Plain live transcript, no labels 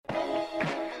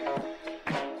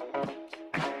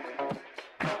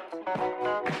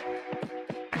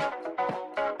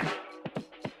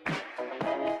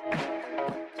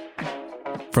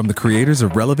From the creators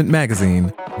of Relevant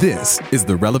Magazine, this is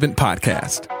the Relevant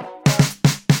Podcast.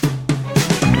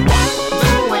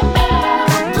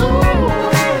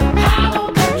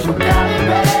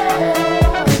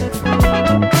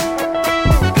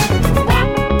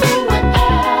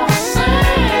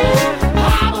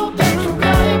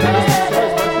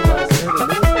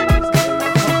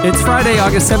 It's Friday,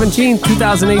 August 17th,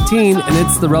 2018, and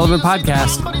it's the Relevant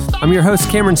Podcast. I'm your host,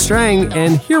 Cameron Strang,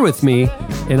 and here with me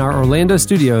in our Orlando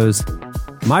studios,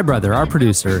 my brother, our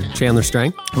producer, Chandler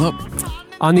Strang. Hello.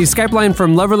 On the Skype line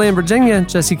from Loverland, Virginia,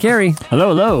 Jesse Carey. Hello,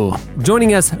 hello.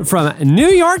 Joining us from New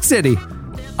York City,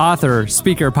 author,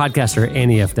 speaker, podcaster,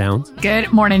 Annie F. Downs.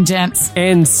 Good morning, gents.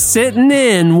 And sitting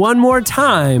in one more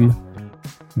time,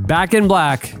 back in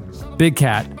black, Big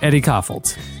Cat, Eddie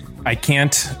Koffolds. I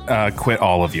can't quit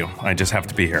all of you. I just have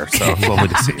to be here. So lovely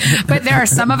to see you. But there are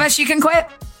some of us you can quit.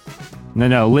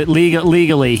 No.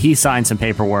 Legally, he signed some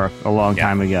paperwork a long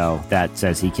time ago that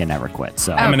says he can never quit.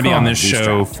 So I'm going to be on this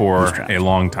show for He's a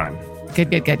long time.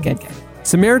 Good.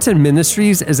 Samaritan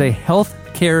Ministries is a health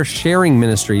care sharing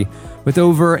ministry with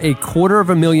over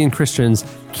 250,000 Christians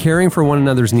caring for one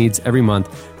another's needs every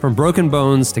month, from broken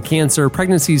bones to cancer,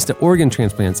 pregnancies to organ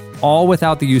transplants, all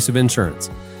without the use of insurance.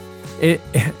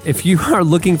 If you are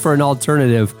looking for an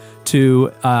alternative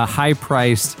to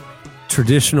high-priced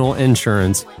traditional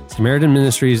insurance, Samaritan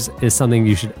Ministries is something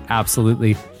you should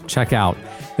absolutely check out.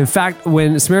 In fact,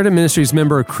 when Samaritan Ministries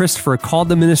member Christopher called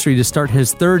the ministry to start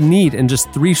his third need in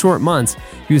just 3 short months,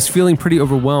 he was feeling pretty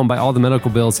overwhelmed by all the medical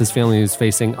bills his family was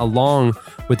facing, along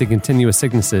with the continuous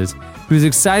sicknesses. He was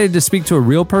excited to speak to a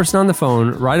real person on the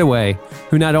phone right away,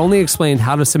 who not only explained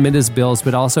how to submit his bills,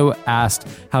 but also asked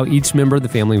how each member of the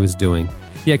family was doing.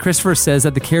 Yet Christopher says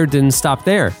that the care didn't stop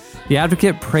there. The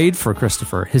advocate prayed for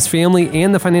Christopher, his family,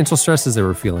 and the financial stresses they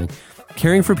were feeling.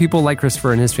 Caring for people like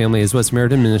Christopher and his family is what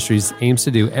Samaritan Ministries aims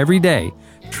to do every day,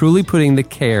 truly putting the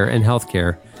care and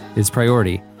healthcare is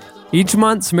priority. Each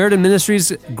month, Samaritan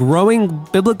Ministries' growing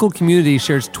biblical community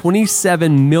shares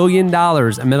 $27 million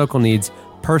in medical needs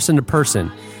person to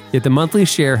person. Yet the monthly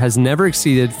share has never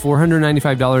exceeded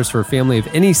 $495 for a family of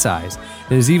any size,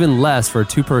 and is even less for a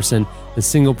 2-person and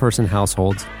single-person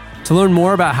households. To learn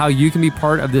more about how you can be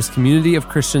part of this community of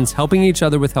Christians helping each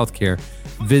other with healthcare,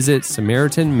 visit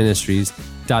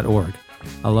SamaritanMinistries.org.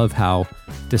 I love how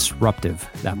disruptive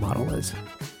that model is.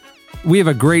 We have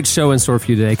a great show in store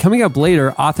for you today. Coming up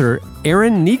later, author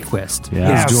Aaron Niequist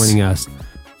is joining us.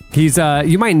 He's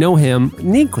you might know him,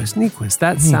 Niequist.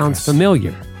 That sounds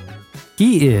familiar.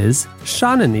 He is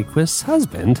Shauna Niequist's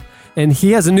husband, and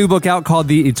he has a new book out called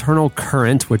The Eternal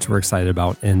Current, which we're excited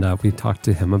about, and we talked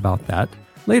to him about that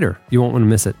later. You won't want to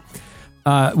miss it.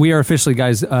 We are officially,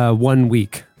 guys, 1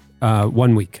 week.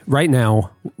 1 week. Right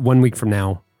now, 1 week from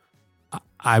now,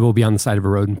 I will be on the side of a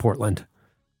road in Portland,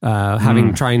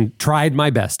 having tried my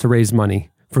best to raise money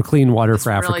for clean water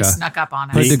for Africa. Really snuck up on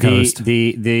us.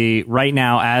 The right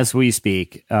now, as we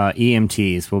speak,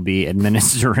 EMTs will be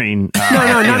administering.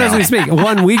 No, not as we speak.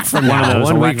 1 week from now. One of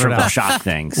those 1 week from electrical now. shock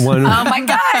things. Oh my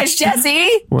gosh,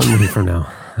 Jesse. 1 week from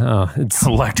now. Oh, it's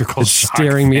Electrical it's shock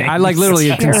staring me. things. I literally,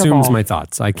 it Terrible. consumes my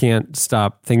thoughts. I can't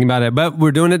stop thinking about it. But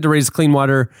we're doing it to raise clean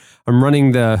water. I'm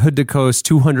running the Hood to Coast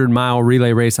 200-mile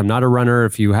relay race. I'm not a runner.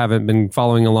 If you haven't been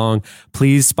following along,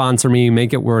 please sponsor me.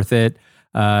 Make it worth it.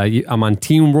 I'm on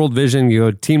Team World Vision. You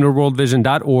go to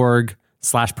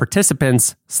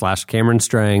teamworldvision.org/participants/Cameron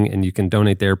Strang, and you can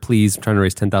donate there. Please, I'm trying to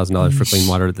raise $10,000 for clean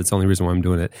water. That's the only reason why I'm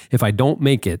doing it. If I don't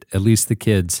make it, at least the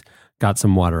kids got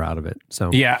some water out of it. So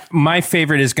Yeah, my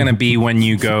favorite is going to be when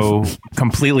you go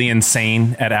completely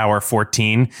insane at hour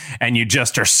 14 and you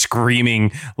just are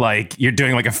screaming, like you're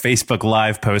doing like a Facebook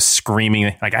Live post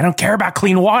screaming, like, I don't care about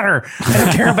clean water. I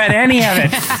don't care about any of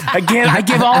it. I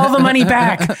give all the money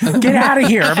back. Get out of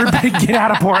here. Everybody get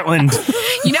out of Portland.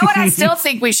 You know what I still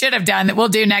think we should have done that we'll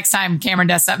do next time Cameron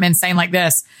does something insane like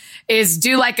this is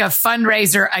do like a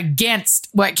fundraiser against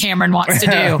what Cameron wants to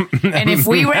do. And if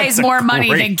we raise more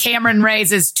money than Cameron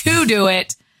raises to do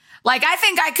it, like I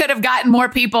think I could have gotten more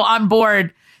people on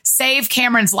board, save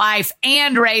Cameron's life,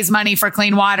 and raise money for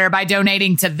clean water by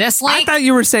donating to this link. I thought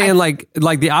you were saying like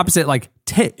the opposite, like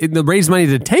raise money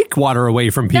to take water away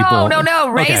from people. No.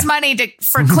 Raise money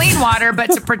for clean water,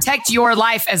 but to protect your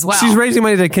life as well. She's raising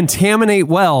money to contaminate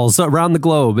wells around the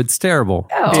globe. It's terrible.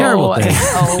 Terrible thing.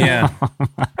 Yeah.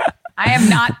 I am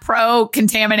not pro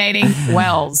contaminating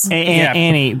wells.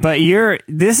 Annie, but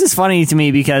this is funny to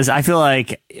me because I feel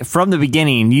like from the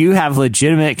beginning you have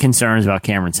legitimate concerns about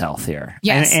Cameron's health here.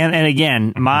 Yes. And again,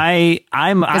 because I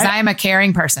am a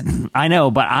caring person. I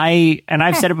know, but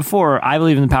I've said it before, I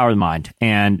believe in the power of the mind,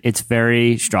 and it's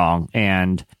very strong,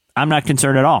 and I'm not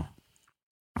concerned at all.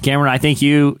 Cameron, I think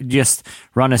you just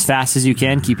run as fast as you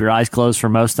can. Keep your eyes closed for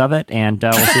most of it, and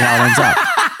we'll see how it ends up.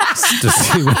 To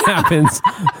see what happens.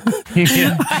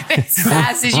 As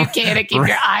fast as you can and keep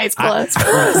your eyes closed.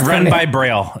 Run by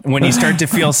Braille. When you start to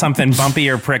feel something bumpy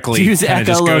or prickly, Use kind of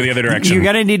just go the other direction. You're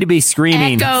going to need to be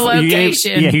screaming.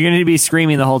 Echolocation. You're going to need to be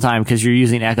screaming the whole time because you're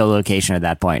using echolocation at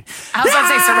that point. I was going to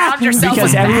say, surround yourself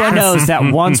Because with everyone bats. knows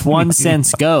that once one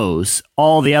sense goes,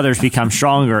 all the others become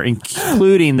stronger,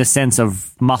 including the sense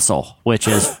of muscle, which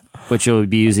you'll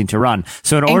be using to run.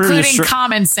 So in order including to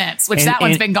common sense, which that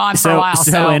one's been gone for a while.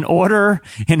 So in order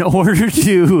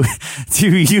to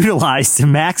utilize to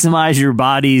maximize your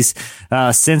body's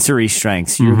sensory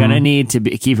strengths, you're going to need to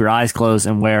keep your eyes closed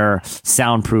and wear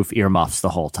soundproof earmuffs the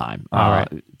whole time. All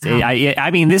right.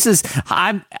 I mean,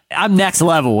 I'm next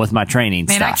level with my training.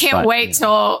 Man, stuff, I can't wait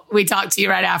till we talk to you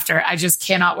right after. I just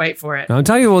cannot wait for it. I'll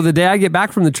tell you, well, the day I get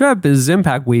back from the trip is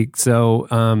Impact Week. So,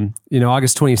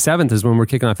 August 27th is when we're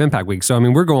kicking off Impact Week. So, I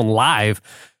mean, we're going live.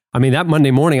 I mean, that Monday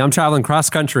morning, I'm traveling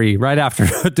cross country right after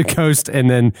the coast and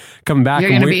then coming back. You're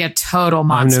going to be a total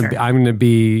monster. I'm going to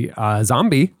be a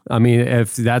zombie. I mean,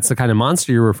 if that's the kind of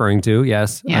monster you're referring to,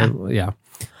 yes. Yeah.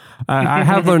 I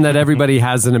have learned that everybody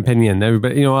has an opinion.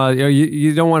 Everybody,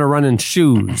 you don't want to run in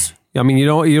shoes. I mean,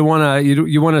 you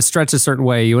want to stretch a certain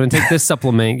way. You want to take this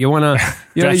supplement. You want to,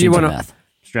 you want to.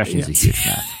 Stretching is a huge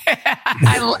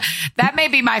math. That may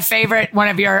be my favorite. One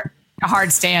of your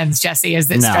hard stands, Jesse, is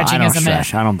that No, stretching I don't is a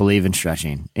stretch. myth. I don't believe in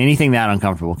stretching. Anything that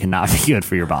uncomfortable cannot be good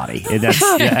for your body.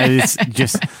 It's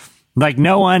just like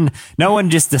no one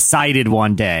just decided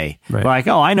one day, like,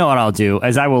 oh, I know what I'll do,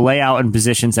 as I will lay out in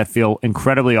positions that feel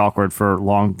incredibly awkward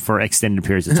for extended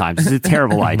periods of time. It's a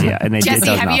terrible idea. And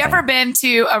Jesse, have you ever been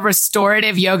to a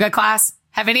restorative yoga class?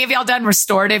 Have any of y'all done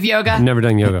restorative yoga? I've never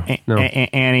done yoga. No.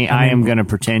 Annie, I am going to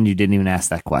pretend you didn't even ask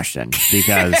that question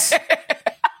because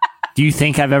do you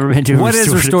think I've ever been to What is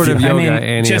restorative yoga, I mean,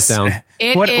 Annie? just- Down.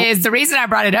 It is the reason I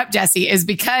brought it up, Jesse, is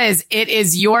because it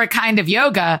is your kind of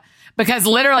yoga. Because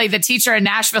literally the teacher in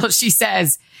Nashville, she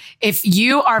says, if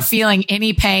you are feeling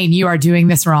any pain, you are doing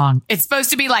this wrong. It's supposed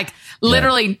to be like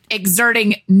literally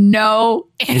exerting no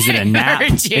energy. Is it a nap?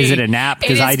 Is it a nap?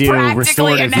 Because I do practically a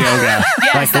restorative nap. yoga.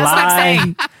 Yes, Like that's what I'm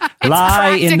saying. It's lie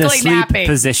in the practically sleep napping.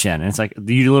 position. And it's like,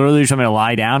 you literally just want me to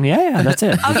lie down? Yeah, that's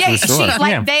it. Oh yeah, Restore.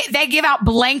 they give out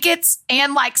blankets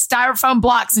and like styrofoam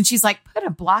blocks, and she's like, put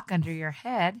a block under your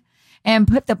head and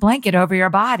put the blanket over your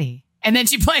body, and then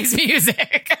she plays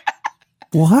music.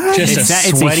 What? Just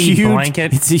a sweaty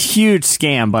blanket. It's a huge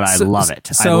scam, but I love it.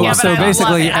 So, Yeah, but I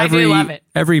basically, love it. I do love it.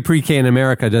 every pre-K in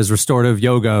America does restorative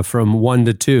yoga from 1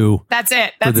 to 2. That's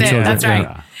it. the That's it. children, That's right.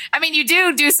 yeah. I mean, you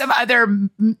do some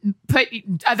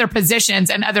other positions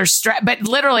and other but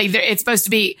literally it's supposed to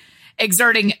be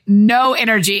exerting no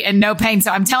energy and no pain.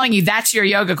 So I'm telling you, that's your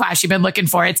yoga class you've been looking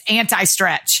for. It's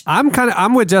anti-stretch.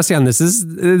 I'm with Jesse on this. This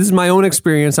is my own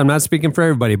experience. I'm not speaking for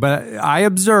everybody, but I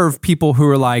observe people who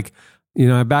are like, I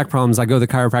have back problems. I go to the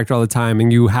chiropractor all the time,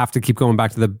 and you have to keep going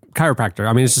back to the chiropractor.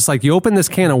 I mean, it's just like you open this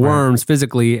can of worms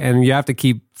physically, and you have to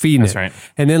keep feeding it. Right.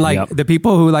 And then the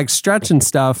people who like stretch and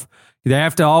stuff, they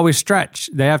have to always stretch.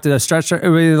 They have to stretch,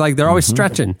 like they're always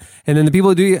stretching. And then the people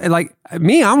who do, like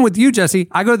me, I'm with you, Jesse.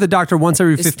 I go to the doctor once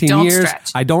every 15 don't years.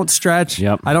 stretch. I don't stretch.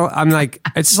 Yep. I'm like,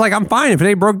 it's just like, I'm fine. If it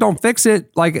ain't broke, don't fix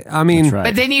it. Like, I mean, That's right.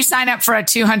 But then you sign up for a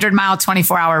 200-mile,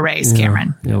 24-hour race,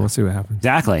 Cameron. yeah, we'll see what happens.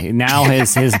 Exactly. Now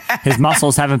his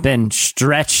muscles haven't been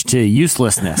stretched to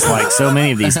uselessness like so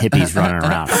many of these hippies running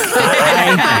around.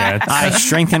 I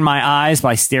strengthen my eyes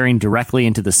by staring directly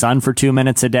into the sun for 2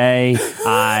 minutes a day.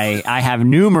 I have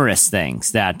numerous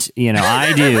things that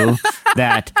I do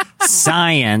that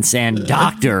science and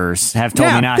doctors have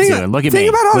told me not to. And look at me. Think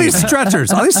about all Look these at me.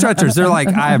 stretchers. All these stretchers. They're like,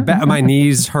 my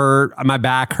knees hurt, my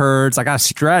back hurts. I got to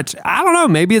stretch. I don't know.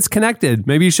 Maybe it's connected.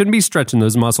 Maybe you shouldn't be stretching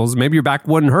those muscles. Maybe your back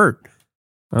wouldn't hurt.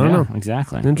 I don't know.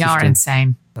 Exactly. Y'all are Interesting.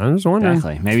 insane. I'm just wondering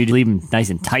Exactly. Maybe you leave them nice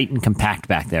and tight and compact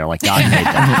back there like God made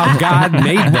them. how God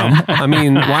made them. I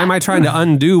mean, why am I trying to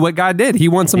undo what God did? He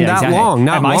wants them that exactly. long,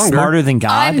 not Am longer. I smarter than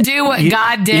God? Undo what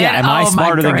God did? Yeah, am I Oh, my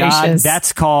smarter than God? gracious.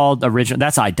 That's called original.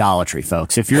 That's idolatry,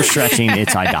 folks. If you're stretching,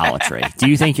 it's idolatry. Do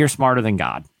you think you're smarter than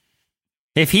God?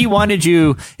 If he wanted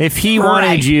you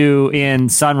in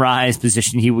sunrise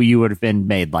position, you would have been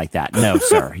made like that. No,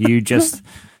 sir. You just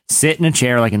sit in a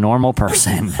chair like a normal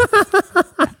person.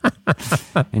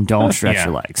 And don't stretch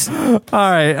your legs. All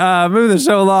right, moving the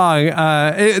show along.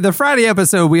 The Friday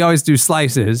episode, we always do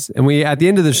slices, and at the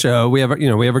end of the show, we have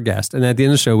our guest, and at the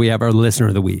end of the show, we have our listener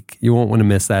of the week. You won't want to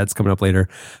miss that; it's coming up later.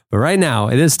 But right now,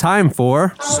 it is time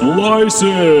for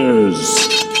Slices.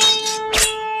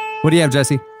 What do you have,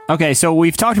 Jesse? Okay, so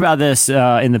we've talked about this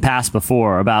in the past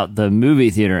before about the movie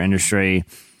theater industry.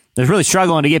 They're really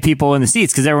struggling to get people in the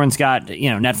seats because everyone's got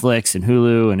Netflix and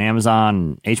Hulu and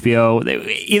Amazon and HBO.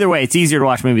 Either way, it's easier to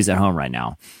watch movies at home right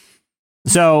now.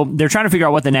 So they're trying to figure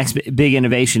out what the next big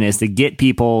innovation is to get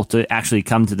people to actually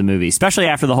come to the movie, especially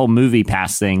after the whole Movie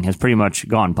Pass thing has pretty much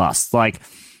gone bust.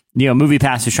 Movie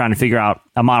Pass is trying to figure out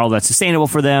a model that's sustainable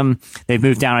for them. They've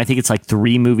moved down. I think it's like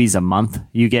 3 movies a month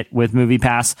you get with Movie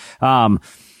Pass.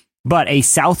 But a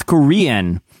South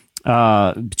Korean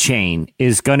chain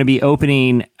is going to be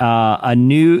opening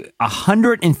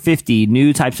 150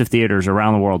 new types of theaters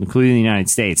around the world, including the United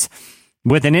States,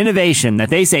 with an innovation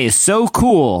that they say is so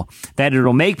cool that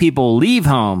it'll make people leave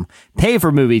home, pay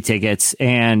for movie tickets,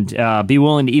 and be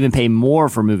willing to even pay more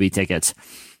for movie tickets.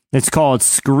 It's called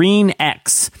Screen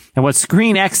X. And what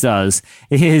Screen X does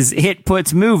is it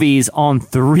puts movies on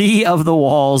 3 of the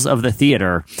walls of the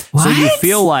theater. What? So you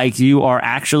feel like you are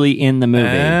actually in the movie.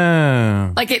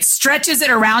 Oh. Like it stretches it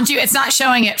around you. It's not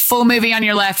showing it full movie on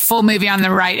your left, full movie on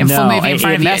the right, and full movie in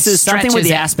front of you. It messes something with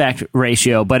the aspect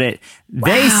ratio, but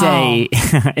they say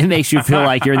it makes you feel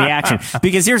like you're in the action.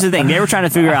 Because here's the thing. They were trying to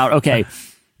figure out, okay,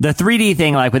 the 3D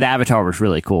thing, like with Avatar, was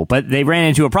really cool, but they ran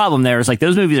into a problem there. It's like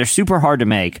those movies are super hard to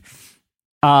make.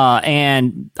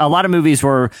 And a lot of movies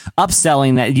were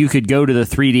upselling that you could go to the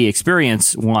 3D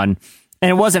experience one. And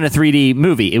it wasn't a 3D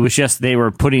movie. It was just they were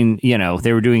putting,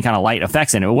 they were doing kind of light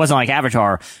effects in it. It wasn't like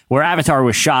Avatar, where Avatar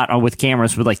was shot with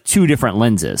cameras with like 2 different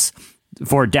lenses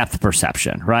for depth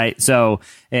perception, right? So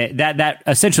that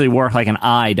essentially worked like an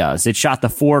eye does. It shot the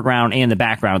foreground and the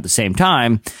background at the same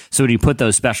time. So when you put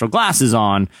those special glasses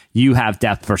on, you have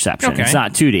depth perception. Okay. It's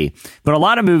not 2D. But a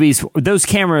lot of movies, those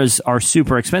cameras are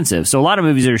super expensive. So a lot of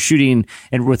movies are shooting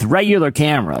with regular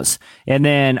cameras and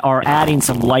then are adding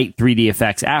some light 3D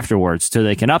effects afterwards so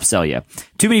they can upsell you.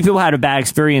 Too many people had a bad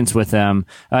experience with them.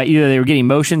 Either they were getting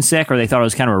motion sick or they thought it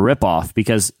was kind of a ripoff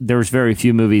because there was very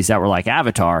few movies that were like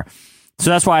Avatar. So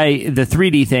that's why the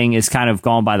 3D thing is kind of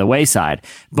gone by the wayside.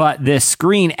 But this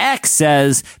Screen X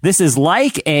says this is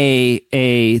like a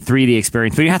 3D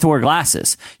experience, but you don't have to wear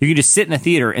glasses. You can just sit in a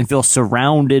theater and feel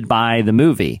surrounded by the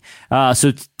movie.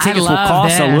 So tickets will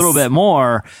cost a little bit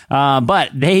more, but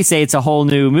they say it's a whole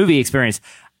new movie experience.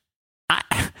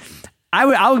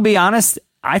 I would be honest.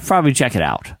 I'd probably check it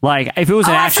out. Like if it was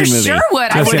an action movie, sure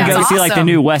would. I would go see like the awesome.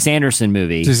 new Wes Anderson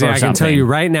movie. I can tell you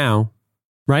right now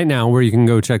where you can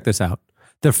go check this out.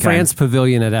 The France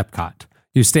Pavilion at Epcot.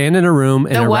 You stand in a room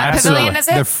and the what pavilion is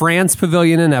it? The France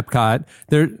Pavilion in Epcot.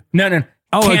 No.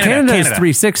 Oh, Canada is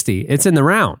 360. It's in the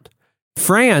round.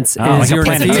 France is like your a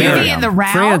theater. planetarium. In the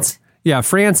round?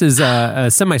 France is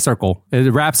a semicircle.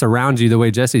 It wraps around you the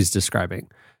way Jesse's describing.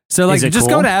 So like just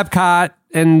go to Epcot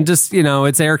and just,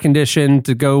 it's air conditioned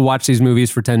to go watch these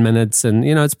movies for 10 minutes and,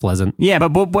 it's pleasant. Yeah,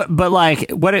 but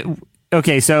like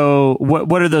okay, so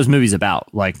what are those movies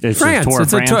about? Like it's France. A tour of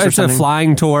France It's a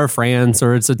flying tour of France,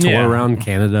 or it's a tour around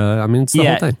Canada. I mean, it's the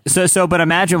whole thing. But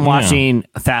imagine watching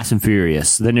Fast and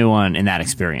Furious, the new one, in that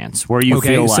experience where you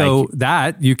feel like so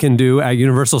that you can do at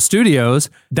Universal Studios.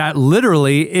 That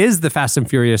literally is the Fast and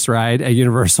Furious ride at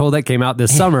Universal that came out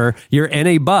this summer. You're in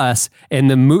a bus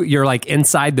and you're like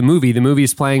inside the movie. The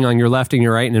movie's playing on your left and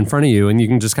your right and in front of you, and you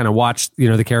can just kind of watch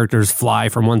the characters fly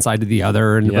from one side to the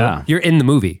other, and you're in the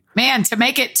movie. Man, to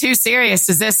make it too serious,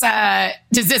 does this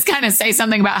kind of say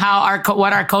something about how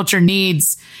what our culture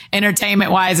needs entertainment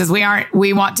wise? Is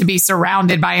we want to be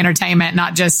surrounded by entertainment,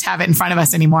 not just have it in front of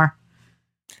us anymore.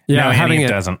 Yeah, no, having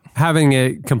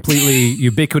it completely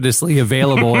ubiquitously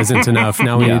available isn't enough.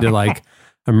 Now we need to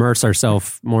immerse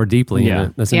ourselves more deeply in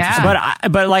it. That's interesting.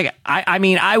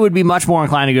 I would be much more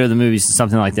inclined to go to the movies to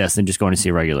something like this than just going to see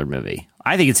a regular movie.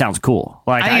 I think it sounds cool.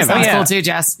 I think it sounds cool too,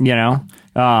 Jess.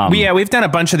 We've done a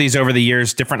bunch of these over the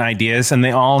years, different ideas, and they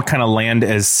all kind of land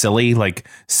as silly. Like,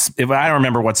 I don't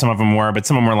remember what some of them were, but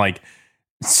some of them were like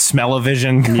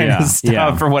smell-o-vision kind of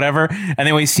stuff or whatever, and they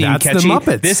always seem That's catchy. the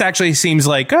Muppets. This actually seems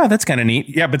like, oh, that's kind of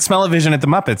neat. Yeah, but smell-o-vision at the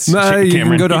Muppets. You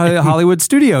can go to Hollywood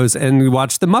Studios and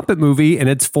watch the Muppet movie, and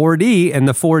it's 4D, and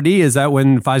the 4D is that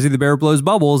when Fozzie the Bear blows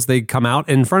bubbles, they come out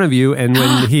in front of you, and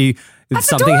when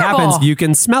something adorable. happens, you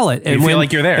can smell it. And you feel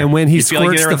like you're there. And when he You feel like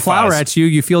squirts you're the with flower Foz. at you,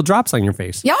 you feel drops on your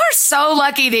face. Y'all are so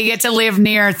lucky to get to live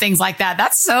near things like that.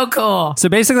 That's so cool. So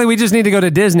basically, we just need to go to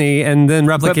Disney and then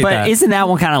replicate but that. isn't that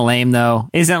one kind of lame though?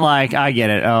 Isn't like I get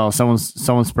it? Oh, someone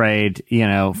sprayed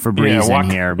Febreze in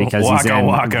here because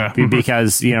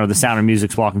because the Sound of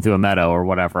Music's walking through a meadow or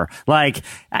whatever. Like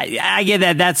I get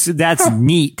that. That's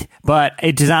neat, but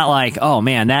it's not like, oh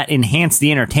man, that enhanced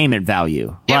the entertainment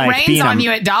value. It like rains on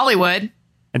you at Dollywood.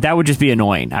 That would just be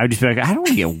annoying. I would just be like, I don't want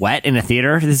to get wet in a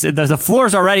theater. The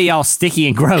floor's already all sticky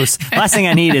and gross. Last thing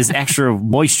I need is extra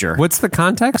moisture. What's the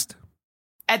context?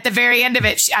 At the very end of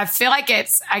it, I feel like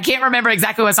I can't remember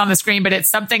exactly what's on the screen, but it's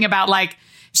something about like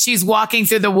she's walking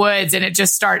through the woods and it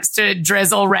just starts to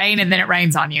drizzle rain and then it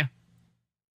rains on you.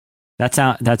 That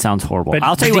sounds horrible. But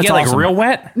I'll tell you what's get awesome. like Real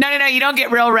wet? No, you don't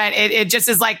get real red. It just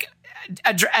is like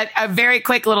a very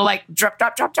quick little like drop,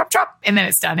 and then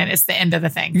it's done, and it's the end of the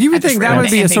thing. You would think that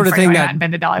would be a sort of thing that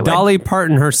Dolly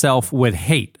Parton herself would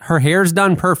hate. Her hair's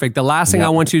done perfect. The last thing I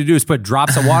want you to do is put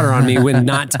drops of water on me and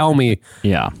not tell me.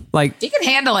 Yeah, like you can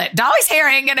handle it. Dolly's hair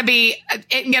ain't gonna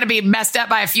be messed up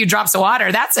by a few drops of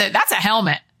water. That's a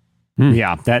helmet.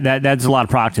 Yeah, that's a lot of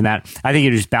product in that. I think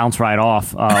it just bounce right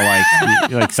off,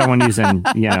 like someone using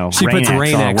She puts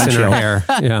Rain-X in her hair.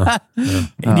 Yeah.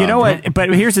 You know what?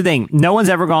 But here's the thing: no one's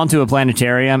ever gone to a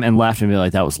planetarium and left and be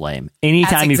like, "That was lame."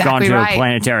 Anytime you've gone to a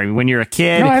planetarium, when you're a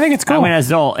kid, no, I think it's cool. I went as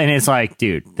an adult, and it's like,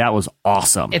 dude, that was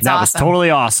awesome. That was totally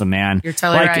awesome, man. You're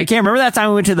totally right. I can't remember that time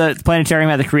we went to the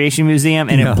planetarium at the Creation Museum,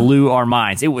 and it blew our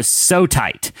minds. It was so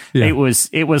tight. Yeah. It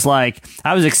was like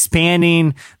I was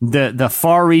expanding the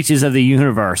far reaches of the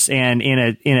universe, and in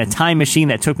a time machine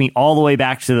that took me all the way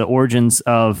back to the origins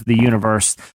of the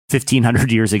universe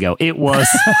 1,500 years ago. It was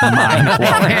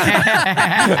mind-blowing.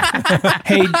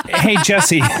 Hey,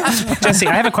 Jesse,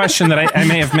 I have a question that I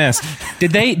may have missed. Do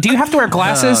you have to wear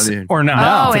glasses or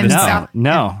not?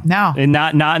 No. And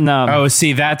not in the. Oh,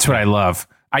 see, that's what I love.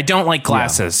 I don't like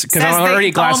glasses because I'm already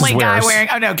a glasses only wearer. Guy wearing.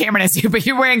 Oh no, Cameron is you, but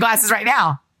you're wearing glasses right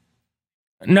now.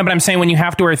 No, but I'm saying when you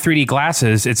have to wear 3D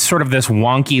glasses, it's sort of this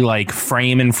wonky, like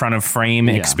frame in front of frame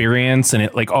experience. And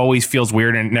it like always feels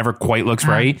weird and it never quite looks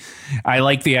right. I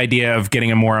like the idea of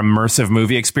getting a more immersive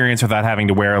movie experience without having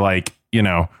to wear like,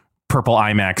 purple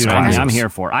IMAX glasses. I'm here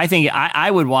for it. I think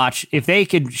I would watch if they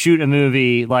could shoot a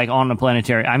movie like on the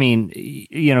planetarium. I mean,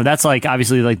 that's like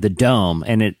obviously like the dome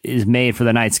and it is made for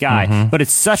the night sky, but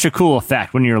it's such a cool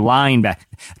effect when you're lying back.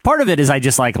 Part of it is I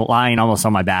just like lying almost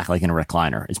on my back like in a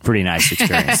recliner. It's a pretty nice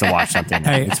experience to watch something.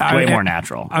 It's way more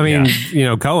natural. I mean,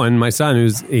 Cohen, my son,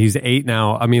 he's 8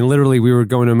 now. I mean, literally, we were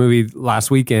going to a movie last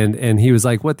weekend, and he was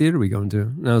like, "What theater are we going to?"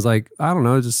 And I was like, "I don't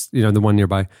know, just the one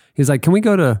nearby." He's like, "Can we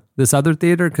go to this other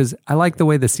theater? Because I like the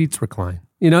way the seats recline."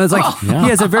 It's like he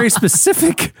has a very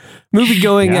specific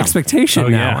movie-going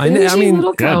expectation now. I mean,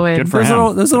 good for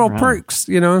him. Those little perks,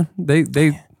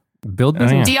 they build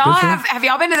business. Do y'all have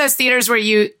y'all been to those theaters where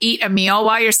you eat a meal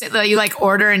while you're sitting? You like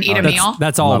order and eat a meal.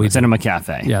 That's all we do. Cinema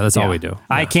Cafe. Yeah, that's all we do.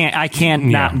 I can't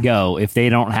not go if I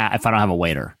don't have a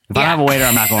waiter. If I don't have a waiter,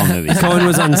 I'm not going to movies. Cohen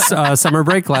was on summer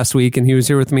break last week, and he was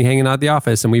here with me hanging out at the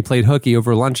office, and we played hooky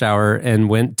over lunch hour and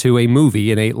went to a movie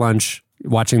and ate lunch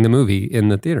watching the movie in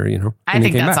the theater. I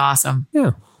think that's awesome.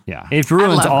 Yeah. Yeah, it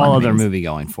ruins all other movie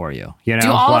going for you.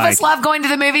 Do all of us love going to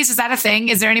the movies? Is that a thing?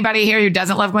 Is there anybody here who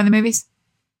doesn't love going to the movies?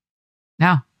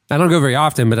 No. I don't go very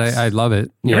often, but I love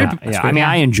it. Yeah. I mean,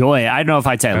 I enjoy it. I don't know if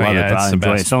I'd say I love it, but I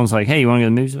enjoy it. Someone's like, "Hey, you want to go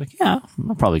to the movies?" Like, yeah,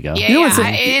 I'll probably go. Yeah,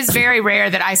 it is very rare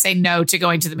that I say no to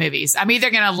going to the movies. I'm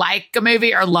either going to like a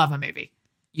movie or love a movie.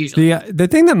 Usually, the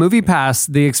thing that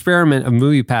the experiment of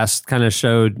MoviePass kind of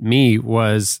showed me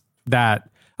was that.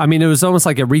 I mean, it was almost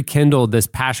like it rekindled this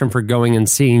passion for going and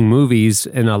seeing movies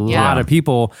in a lot of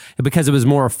people because it was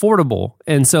more affordable.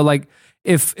 And so, like,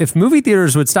 if movie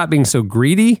theaters would stop being so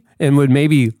greedy and would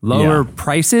maybe lower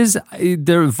prices,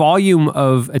 their volume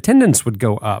of attendance would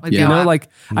go up.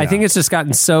 I think it's just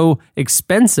gotten so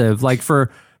expensive. Like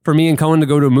for me and Cohen to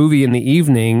go to a movie in the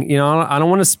evening, I don't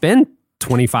want to spend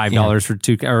 $25 for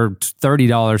two or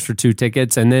 $30 for 2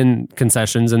 tickets and then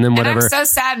concessions and then whatever. And I'm so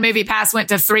sad MoviePass went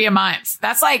to $3 a month.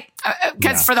 That's like,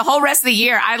 because for the whole rest of the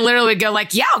year, I literally would go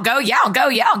like, I'll go.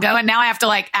 And now I have to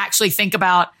like actually think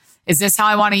about, is this how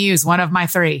I want to use one of my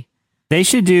 3? They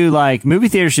should do movie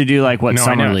theaters should do what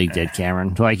Summer League did,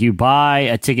 Cameron. Like you buy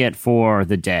a ticket for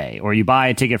the day or you buy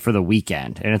a ticket for the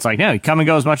weekend. And it's like, no, you come and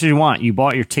go as much as you want. You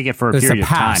bought your ticket for a period of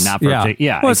time, not for a ticket.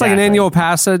 Yeah. Well, it's like an annual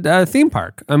pass at a theme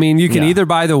park. I mean, you can either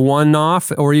buy the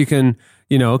one-off or you can,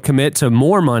 commit to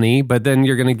more money, but then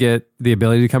you're going to get the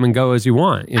ability to come and go as you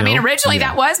want. I mean, originally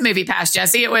that was MoviePass,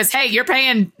 Jesse. It was, hey, you're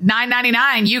paying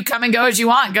 $9.99. You come and go as you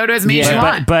want. Go to as many as you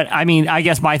want. But I mean, I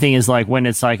guess my thing is like when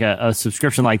it's like a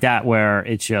subscription like that, where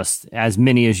it's just as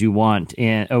many as you want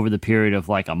over the period of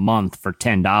like a month for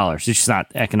 $10. It's just not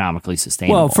economically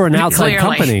sustainable. Well, for an outside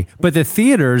company, but the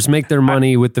theaters make their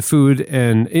money with the food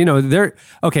and, they're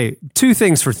okay. 2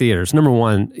 things for theaters. Number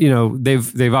one,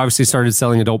 they've obviously started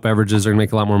selling adult beverages. They're going to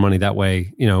make a lot more money that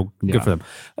way. Good for them.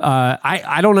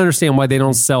 I don't understand why they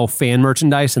don't sell fan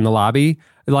merchandise in the lobby.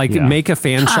 Like make a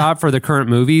fan shop for the current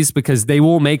movies because they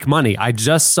will make money. I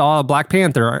just saw Black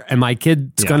Panther and my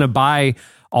kid's going to buy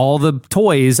all the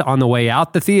toys on the way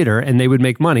out the theater and they would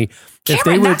make money.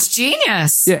 Cameron, that's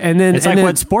genius. Yeah, and then it's like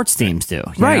what sports teams do.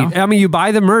 Right. You know? I mean, you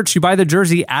buy the merch, you buy the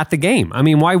jersey at the game. I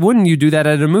mean, why wouldn't you do that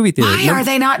at a movie theater? Why are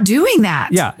they not doing that?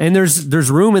 Yeah, and there's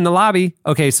room in the lobby.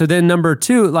 Okay, so then number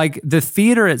 2, like the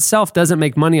theater itself doesn't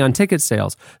make money on ticket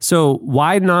sales. So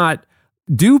why not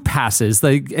do passes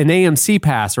like an AMC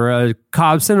pass or a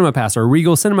Cobb Cinema pass or a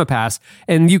Regal Cinema pass,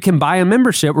 and you can buy a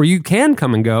membership where you can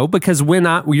come and go because when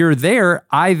you're there,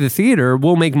 the theater,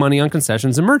 will make money on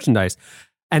concessions and merchandise.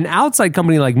 An outside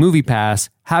company like MoviePass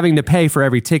having to pay for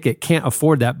every ticket can't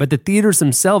afford that, but the theaters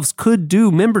themselves could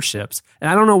do memberships, and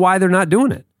I don't know why they're not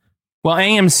doing it. Well,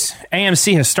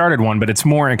 AMC has started one, but it's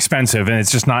more expensive and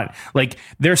it's just not like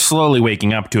they're slowly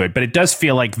waking up to it. But it does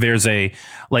feel like there's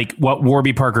like what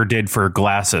Warby Parker did for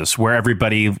glasses, where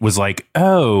everybody was like,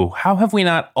 oh, how have we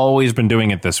not always been doing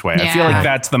it this way? Yeah. I feel like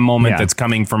that's the moment that's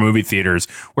coming for movie theaters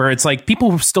where it's like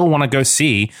people still want to go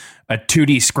see a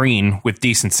 2D screen with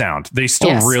decent sound. They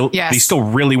still they still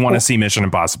really want to see Mission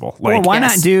Impossible. Like, well, why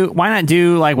not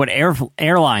do like what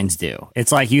airlines do?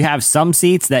 It's like you have some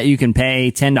seats that you can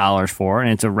pay $10 for, and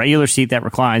it's a regular seat that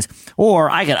reclines. Or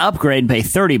I could upgrade and pay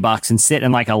 $30 and sit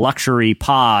in like a luxury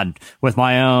pod with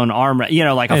my own arm,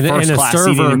 like a first class seat.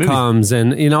 And a server comes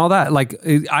and all that. Like,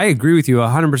 I agree with you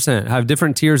 100%. Have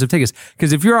different tiers of tickets,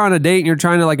 because if you're on a date and you're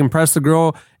trying to like impress the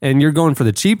girl and you're going for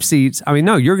the cheap seats, I mean,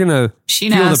 no, you're gonna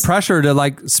feel the pressure to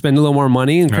like spend a little more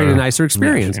money and create a nicer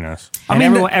experience. I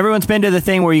mean, everyone's been to the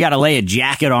thing where you got to lay a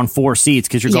jacket on 4 seats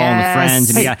because you're going with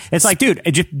friends, and it's like, dude,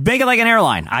 just make it like an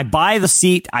airline. I buy the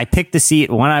seat, I pick the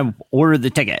seat when I order the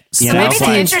ticket. So maybe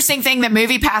the interesting thing that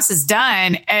MoviePass has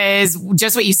done is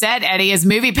just what you said, Eddie. Is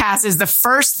MoviePass is the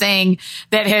first thing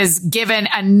that has given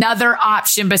another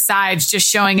option besides just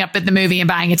showing up at the movie and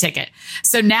buying a ticket.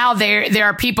 So now there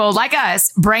are people like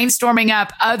us brainstorming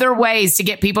up other ways to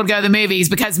get people to go to the movies,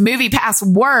 because MoviePass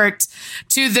worked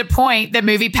to the point that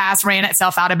MoviePass ran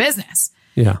itself out of business.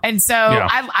 Yeah. And so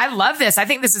I love this. I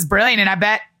think this is brilliant. And I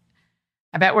bet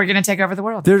we're going to take over the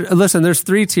world. There's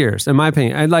 3 tiers, in my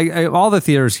opinion. All the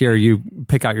theaters here, you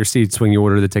pick out your seats when you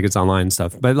order the tickets online and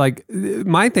stuff. But like,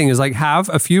 my thing is like, have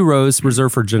a few rows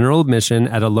reserved for general admission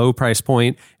at a low price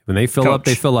point. When they fill up,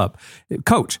 they fill up.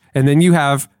 Coach. And then you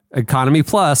have Economy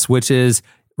Plus, which is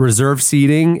reserved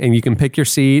seating, and you can pick your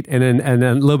seat, and then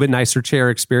a little bit nicer chair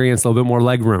experience, a little bit more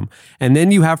leg room. And then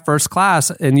you have first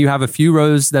class, and you have a few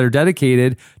rows that are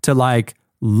dedicated to like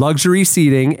luxury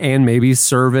seating and maybe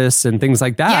service and things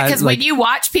like that. Yeah, because when you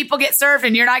watch people get served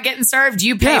and you're not getting served,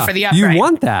 you pay for the upgrade. You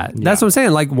want that. That's what I'm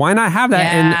saying. Like, why not have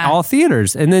that in all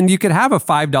theaters? And then you could have a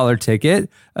 $5 ticket,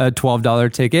 a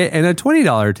 $12 ticket, and a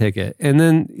 $20 ticket. And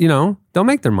then, they'll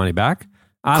make their money back.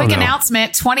 Quick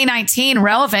announcement, 2019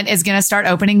 Relevant is going to start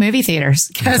opening movie theaters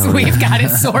because we've got it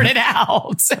sorted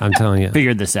out. I'm telling you.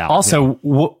 Figured this out. Also,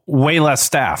 way less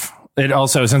staff. It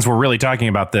also, since we're really talking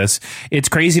about this, it's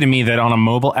crazy to me that on a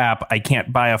mobile app, I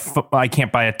can't buy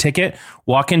a ticket,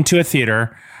 walk into a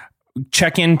theater,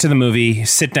 check into the movie,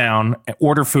 sit down,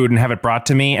 order food, and have it brought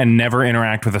to me, and never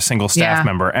interact with a single staff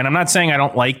member. And I'm not saying I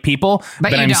don't like people,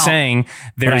 but I'm saying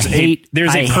there's a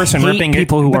person ripping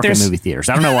people who work in movie theaters.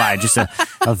 I don't know why. Just a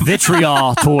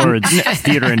vitriol towards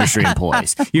theater industry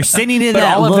employees. You're sitting in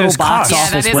that little box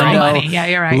office window,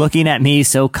 you're right, looking at me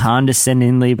so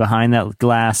condescendingly behind that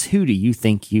glass. Who do you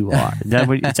think you are? Is that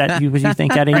what you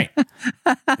think, Eddie? Right.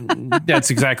 That's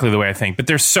exactly the way I think. But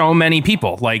there's so many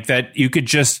people like that. You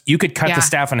could cut the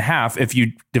staff in half if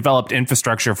you developed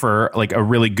infrastructure for like a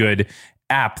really good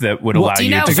app that would allow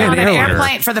you to go on an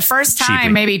airplane for the first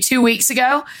time, maybe 2 weeks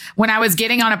ago, when I was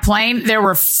getting on a plane, there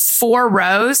were 4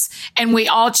 rows and we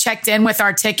all checked in with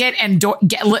our ticket and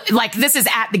this is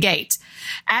at the gate.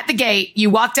 At the gate,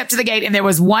 you walked up to the gate and there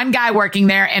was one guy working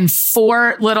there and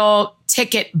 4 little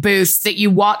ticket booths that you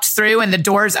walked through, and the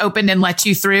doors opened and let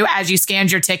you through as you scanned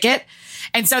your ticket.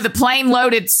 And so the plane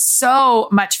loaded so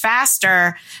much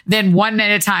faster than one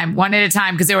at a time,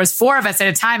 because there was 4 of us at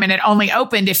a time, and it only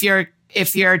opened if your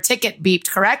ticket beeped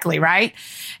correctly, right?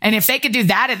 And if they could do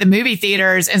that at the movie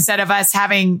theaters, instead of us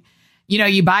having,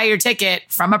 you buy your ticket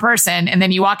from a person and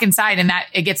then you walk inside and that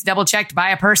it gets double checked by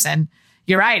a person,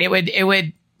 you're right. It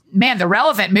would, man, the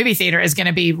Relevant movie theater is going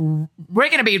to be, we're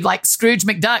going to be like Scrooge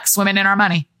McDuck swimming in our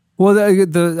money. Well,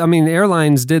 the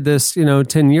airlines did this,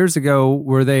 10 years ago,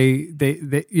 where they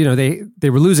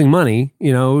were losing money,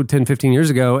 10, 15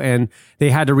 years ago, and they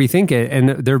had to rethink it. And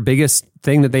their biggest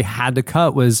thing that they had to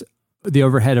cut was the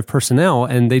overhead of personnel,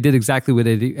 and they did exactly what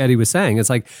Eddie was saying. It's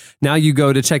like now you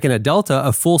go to check in at Delta,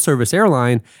 a full service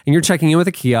airline, and you're checking in with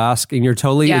a kiosk, and you're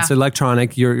totally it's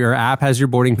electronic. Your app has your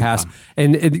boarding pass,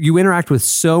 and you interact with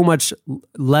so much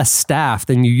less staff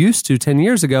than you used to 10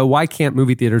 years ago. Why can't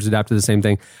movie theaters adapt to the same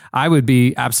thing? I would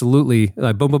be absolutely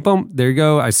like boom, boom, boom. There you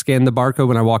go. I scan the barcode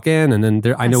when I walk in, and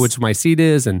then I know which my seat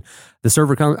is, and the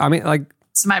server comes. I mean, like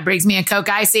somebody brings me a Coke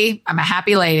Icy, I'm a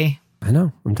happy lady. I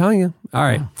know. I'm telling you. All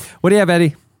right. What do you have,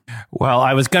 Eddie? Well,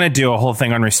 I was going to do a whole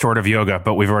thing on restorative yoga,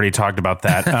 but we've already talked about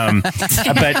that.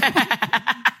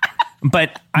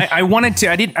 But I wanted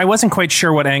to. I wasn't quite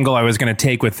sure what angle I was going to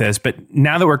take with this. But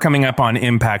now that we're coming up on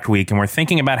Impact Week and we're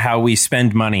thinking about how we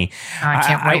spend money, I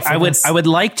can't wait for this. I would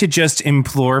like to just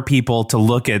implore people to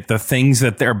look at the things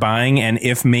that they're buying and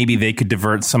if maybe they could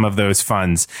divert some of those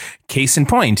funds. Case in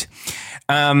point.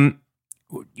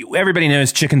 Everybody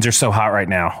knows chickens are so hot right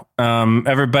now.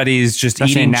 Everybody's just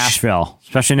especially eating in Nashville.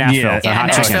 Especially in Nashville. Yeah,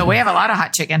 Nashville. We have a lot of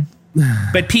hot chicken.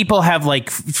 But people have like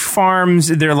farms.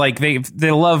 They're like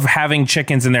they love having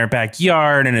chickens in their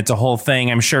backyard, and it's a whole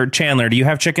thing. I'm sure. Chandler, do you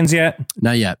have chickens yet?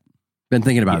 Not yet. Been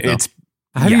thinking about it.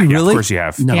 Have you really? Of course you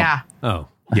have. No. Yeah. Oh.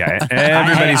 Yeah.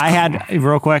 Everybody's. I had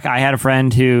real quick. I had a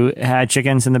friend who had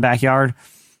chickens in the backyard,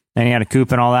 and he had a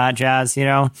coop and all that jazz.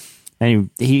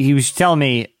 And he was telling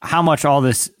me how much all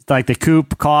this, like the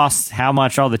coop costs, how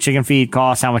much all the chicken feed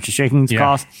costs, how much the chickens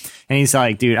cost. And he's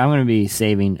like, dude, I'm going to be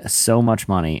saving so much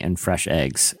money in fresh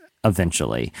eggs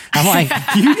eventually. I'm like,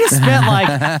 you just spent like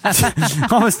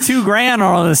almost $2,000 on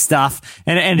all this stuff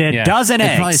and a dozen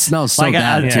eggs. It probably smells so like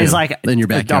bad it's like in your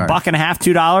backyard.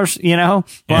 $1.50,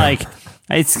 $2, Like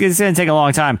it's going to take a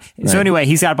long time. Right. So anyway,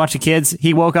 he's got a bunch of kids.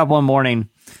 He woke up one morning.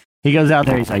 He goes out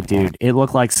there. He's like, dude, it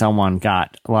looked like someone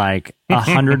got like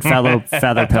 100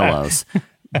 feather pillows,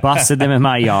 busted them in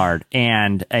my yard,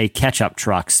 and a ketchup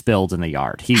truck spilled in the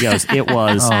yard. He goes, it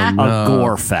was a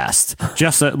gore fest.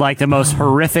 Just like the most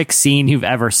horrific scene you've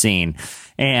ever seen.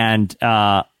 And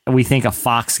we think a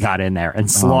fox got in there and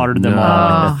slaughtered them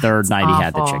all. And the third night he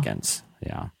had the chickens.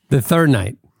 Yeah. The third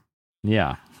night.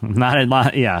 Yeah.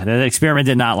 The experiment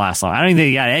did not last long. I don't even think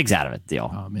he got eggs out of it,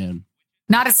 deal. Oh, man.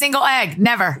 Not a single egg.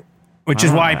 Never. Which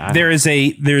is why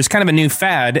there's kind of a new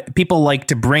fad. People like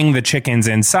to bring the chickens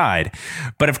inside,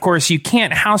 but of course you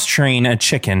can't house train a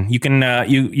chicken. You can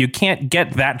you can't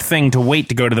get that thing to wait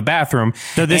to go to the bathroom.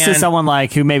 So this is someone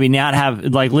like who maybe not have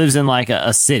like lives in like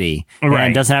a city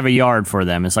and doesn't have a yard for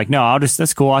them. It's like, no,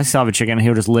 that's cool. I still have a chicken.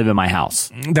 He'll just live in my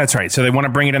house. That's right. So they want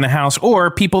to bring it in the house, or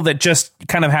people that just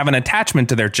kind of have an attachment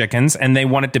to their chickens and they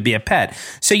want it to be a pet.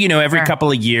 So every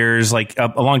couple of years, like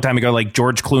a long time ago, like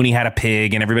George Clooney had a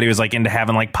pig, and everybody was like into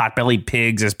having like pot-bellied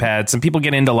pigs as pets, and people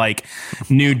get into like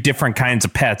new different kinds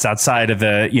of pets outside of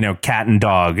the cat and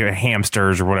dog,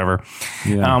 hamsters or whatever.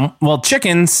 Well,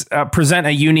 chickens present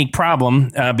a unique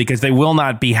problem because they will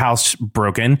not be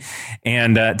housebroken.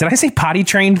 And did I say potty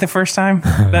trained the first time?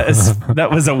 That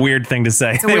was a weird thing to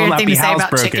say. They will not be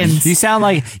housebroken. You sound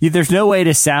like there's no way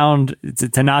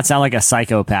to not sound like a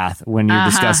psychopath when you're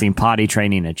discussing potty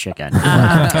training a chicken.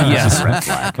 Yes.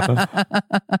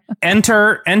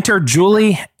 Enter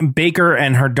Julie Baker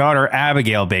and her daughter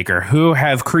Abigail Baker, who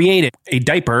have created a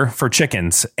diaper for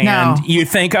chickens. And you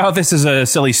think, oh, this is a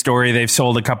silly story. They've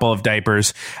sold a couple of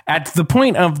diapers. At the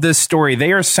point of this story,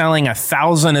 they are selling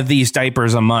 1,000 of these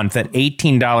diapers a month at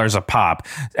 $18 a pop.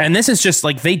 And this is just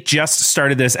like, they just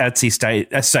started this Etsy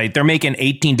site. They're making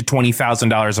 $18,000 to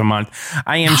 $20,000 a month.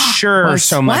 I am sure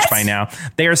so much by now.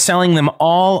 They are selling them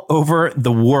all over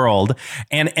the world.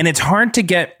 And it's hard to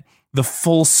get the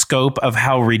full scope of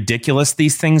how ridiculous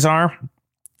these things are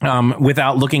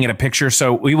without looking at a picture.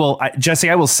 So we will, Jesse,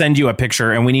 I will send you a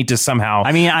picture, and we need to somehow.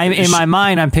 I mean, in my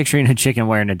mind, I'm picturing a chicken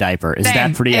wearing a diaper. Is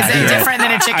that pretty accurate? Is it different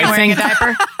than a chicken wearing a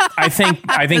diaper? I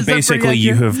think basically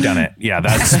you have done it. Yeah,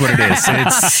 that's what it is.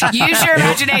 It's use your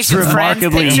imagination,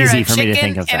 remarkably friends. easy Picture for me to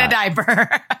think of in that. a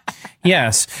diaper.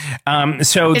 Yes.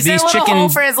 So is these there a little chicken hole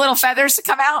for his little feathers to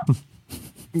come out?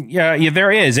 Yeah,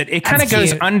 there is. It kind of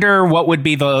goes cute. under what would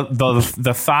be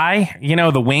the thigh,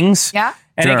 the wings. Yeah.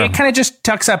 And it kind of just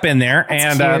tucks up in there.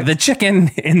 And the chicken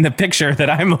in the picture that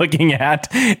I'm looking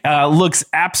at looks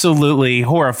absolutely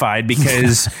horrified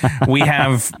because we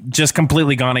have just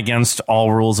completely gone against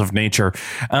all rules of nature.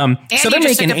 And so they're you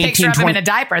just making took a picture 18, of him in a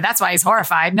diaper. That's why he's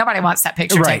horrified. Nobody wants that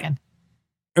picture taken.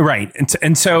 Right.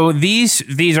 And so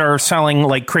these are selling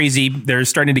like crazy. They're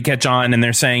starting to catch on, and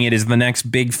they're saying it is the next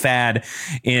big fad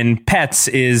in pets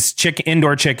is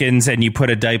indoor chickens, and you put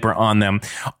a diaper on them.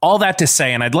 All that to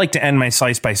say, and I'd like to end my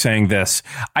slice by saying this.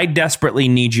 I desperately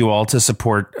need you all to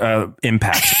support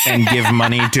Impact and give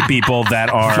money to people that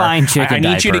are fine chicken I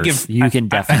need diapers. you to give. You can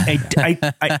definitely.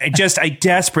 I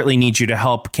desperately need you to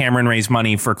help Cameron raise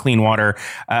money for clean water,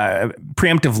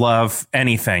 preemptive love,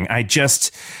 anything.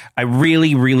 I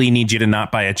really, really need you to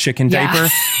not buy a chicken diaper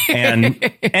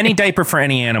and any diaper for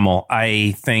any animal.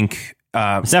 I think,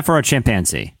 except for a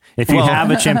chimpanzee. If you have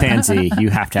a chimpanzee, you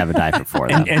have to have a diaper for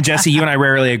them. And Jesse, you and I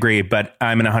rarely agree, but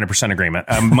I'm in 100% agreement.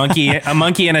 A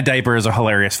monkey in a diaper is a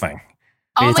hilarious thing.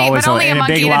 It's always only a a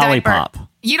monkey big in a lollipop. diaper.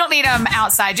 You don't need them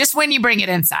outside, just when you bring it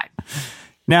inside.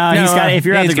 No, he's got. If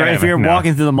you're no.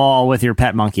 walking through the mall with your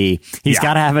pet monkey, he's Yeah.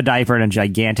 got to have a diaper and a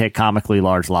gigantic, comically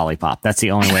large lollipop. That's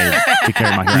the only way to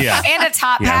carry a monkey. Yeah. And a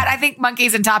top hat. I think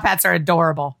monkeys and top hats are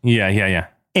adorable. Yeah.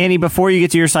 Annie, before you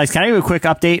get to your slides, can I give a quick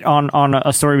update on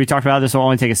a story we talked about? This will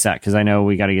only take a sec because I know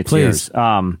we got to get to yours.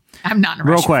 I'm not in a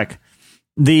Real rush. quick.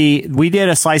 We did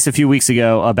a slice a few weeks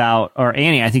ago about, or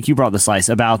Annie, I think you brought the slice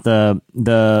about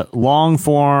the long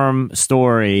form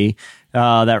story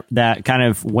that kind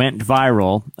of went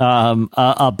viral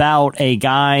about a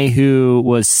guy who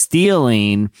was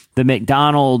stealing the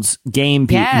McDonald's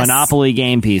Monopoly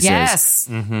game pieces. Yes.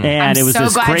 And I'm it was so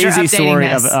this glad you're crazy story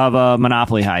updating this. of a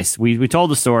Monopoly heist. We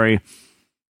told the story.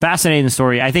 Fascinating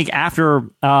story. I think after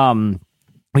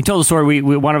we told the story,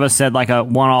 we one of us said like a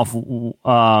one-off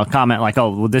comment like,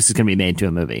 oh, well, this is going to be made into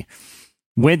a movie.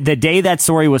 With the day that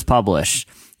story was published,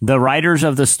 the writers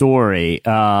of the story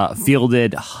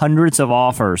fielded hundreds of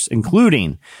offers,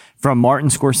 including from Martin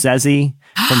Scorsese,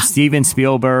 from Steven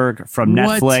Spielberg, from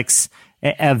Netflix.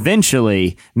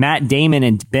 Eventually, Matt Damon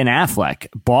and Ben Affleck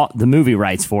bought the movie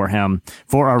rights for him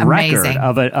for a record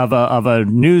of a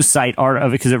news site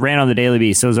because it ran on the Daily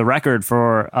Beast. So it was a record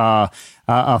for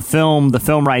a film, the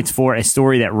film rights for a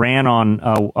story that ran on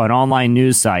an online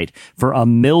news site for $1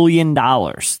 million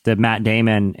that Matt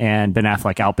Damon and Ben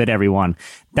Affleck outbid everyone.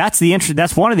 That's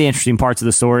one of the interesting parts of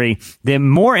the story. The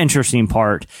more interesting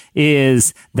part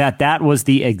is that was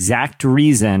the exact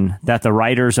reason that the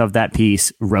writers of that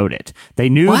piece wrote it. They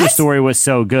knew the story was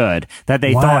so good that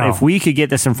they thought if we could get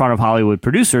this in front of Hollywood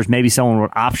producers, maybe someone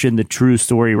would option the true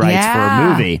story rights for a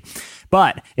movie.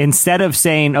 But instead of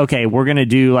saying, okay, we're going to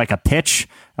do like a pitch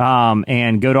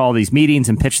and go to all these meetings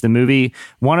and pitch the movie,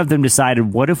 one of them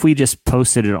decided, what if we just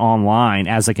posted it online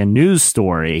as like a news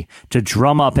story to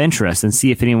drum up interest and see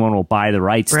if anyone will buy the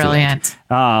rights to it.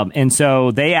 And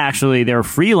so they're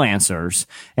freelancers.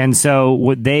 And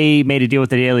so they made a deal with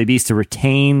the Daily Beast to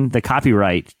retain the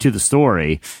copyright to the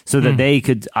story so that they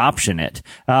could option it.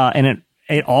 And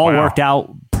it all worked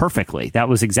out perfectly. That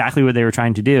was exactly what they were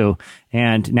trying to do.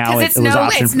 And now it was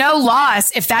option. It's no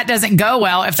loss if that doesn't go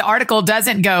well. If the article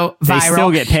doesn't go viral, they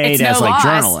still get paid as like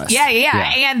journalists.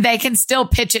 Yeah. And they can still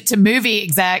pitch it to movie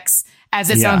execs as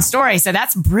its own story. So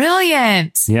that's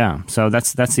brilliant. Yeah. So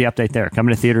that's the update there.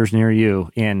 Coming to theaters near you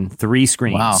in 3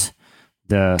 screens. Wow.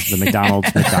 The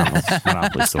McDonald's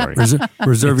Monopoly story.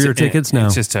 Reserve your tickets now.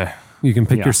 It's just You can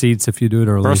pick your seats if you do it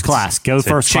early. First class. Go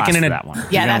first class chicken for and that one.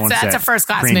 Yeah, that's a first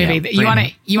class movie. You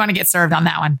want to get served on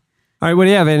that one. All right, what do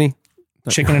you have, Annie?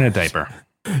 chicken in a diaper.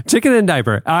 Chicken and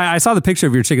diaper. I saw the picture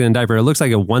of your chicken and diaper. It looks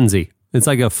like a onesie. It's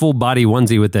like a full body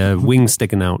onesie with the wings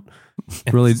sticking out.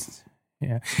 Really.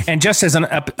 Yeah, and just as an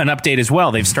update as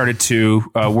well, they've started to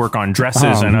work on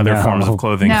dresses and other forms of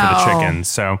clothing for the chickens.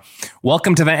 So,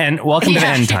 welcome to the end. Welcome to the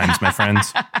end times, my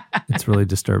friends. It's really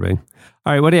disturbing.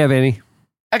 All right, what do you have, Annie?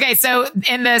 Okay, so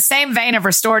in the same vein of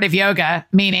restorative yoga,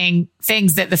 meaning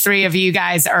things that the three of you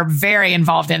guys are very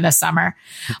involved in this summer.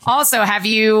 Also, have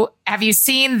you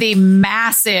seen the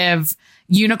massive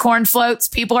unicorn floats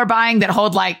people are buying that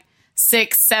hold like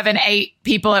 6, 7, 8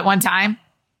 people at one time?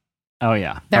 Oh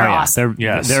yeah, they're awesome.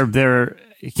 They're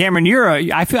Cameron.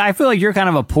 I feel like you're kind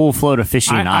of a pool float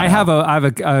aficionado. I have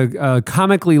a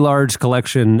comically large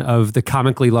collection of the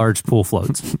comically large pool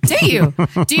floats. Do you?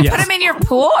 Do you put them in your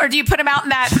pool or do you put them out in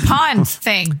that pond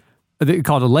thing?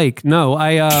 Called a lake. No,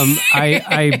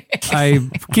 I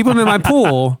keep them in my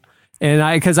pool,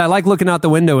 and because I like looking out the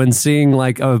window and seeing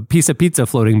like a piece of pizza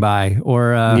floating by,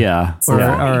 or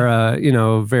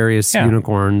various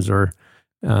unicorns or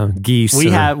geese. We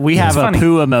have a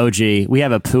poo emoji. We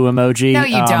have a poo emoji. No,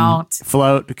 you don't.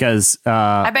 Float because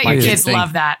I bet your kids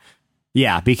love that.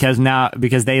 Yeah, because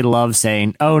they love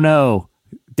saying, "Oh no,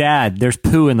 Dad, there's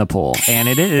poo in the pool. And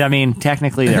it is, I mean,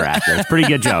 technically they're accurate. It's a pretty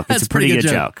good joke. It's a pretty good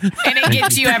joke. And it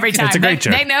gets you every time. It's a great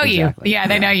joke. They know you. Exactly. Yeah,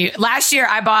 they know you. Last year,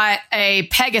 I bought a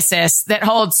Pegasus that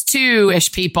holds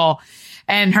 2-ish people.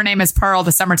 And her name is Pearl,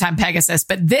 the summertime Pegasus.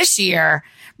 But this year,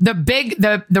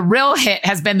 the real hit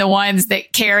has been the ones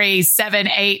that carry 7,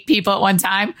 8 people at one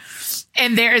time.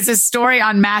 And there is a story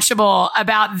on Mashable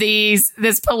about this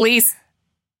police.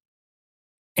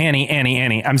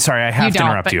 Annie, I'm sorry. I have to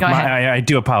interrupt you. I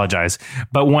do apologize.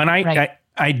 But when I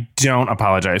don't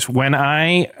apologize. When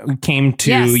I came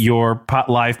to your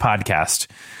live podcast,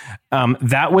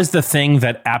 that was the thing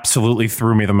that absolutely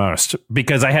threw me the most,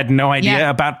 because I had no idea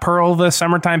about Pearl, the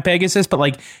summertime Pegasus, but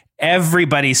like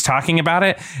everybody's talking about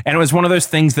it. And it was one of those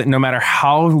things that no matter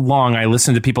how long I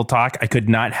listened to people talk, I could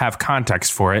not have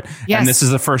context for it. Yes. And this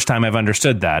is the first time I've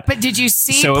understood that. But did you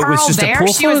see Pearl there?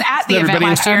 She was at the event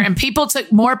last year, and people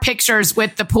took more pictures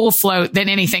with the pool float than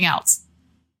anything else.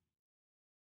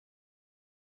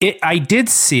 I did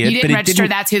see it, you didn't register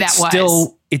that's who that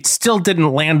was. It still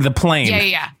didn't land the plane.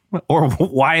 Yeah. Or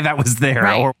why that was there.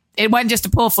 Right. Or it wasn't just a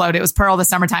pool float. It was Pearl, the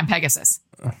summertime Pegasus.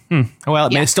 Well,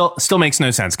 it still makes no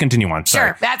sense. Continue on. Sorry.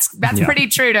 Sure. That's pretty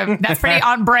true that's pretty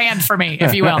on brand for me,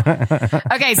 if you will.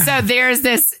 Okay. So there's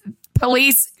this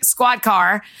police squad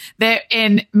car that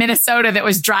in Minnesota that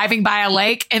was driving by a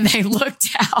lake, and they looked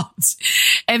out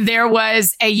and there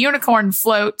was a unicorn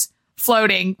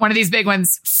floating, one of these big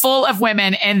ones, full of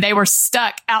women, and they were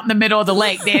stuck out in the middle of the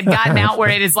lake. They had gotten out where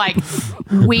it is like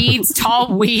weeds,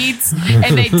 tall weeds,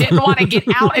 and they didn't want to get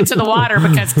out into the water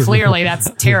because clearly that's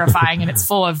terrifying and it's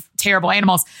full of terrible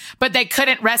animals, but they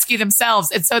couldn't rescue themselves.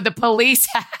 And so the police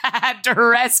had to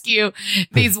rescue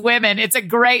these women. It's a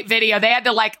great video. They had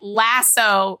to like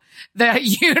lasso the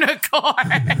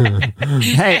unicorn.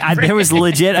 Hey, there was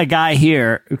legit a guy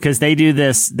here because they do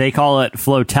this. They call it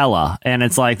flotella. And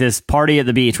it's like this party at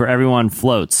the beach where everyone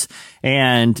floats.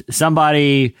 And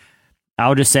somebody, I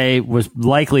would just say, was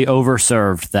likely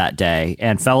overserved that day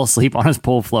and fell asleep on his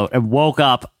pool float and woke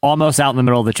up almost out in the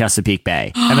middle of the Chesapeake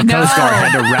Bay. And the Coast Guard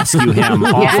had to rescue him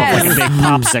off of like a big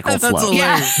popsicle float.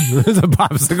 There's a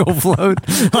popsicle float.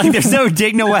 Like there's no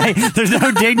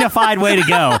dignified way to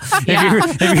go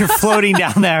if you're floating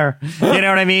down there. You know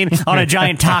what I mean? On a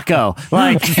giant taco.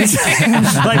 Like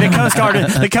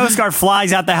the Coast Guard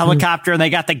flies out the helicopter and they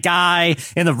got the guy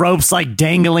in the ropes like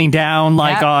dangling down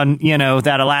like on,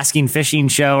 that Alaskan fishing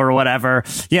show or whatever,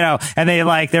 and they're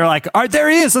like, all right, there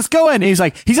he is, let's go in. And he's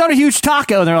like, he's on a huge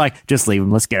taco, and they're like, just leave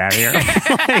him, let's get out of here.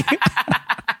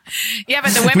 Yeah,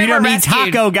 but the women were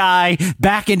rescued. Taco guy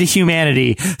back into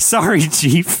humanity. Sorry,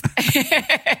 Chief.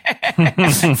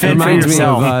 It reminds me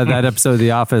of that episode of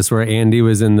The Office where Andy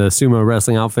was in the sumo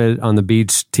wrestling outfit on the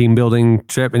beach team building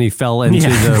trip, and he fell into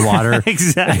the water.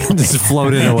 Exactly. And just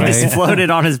floated away. Just floated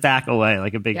on his back away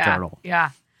like a big turtle. Yeah.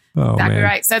 Oh, exactly man.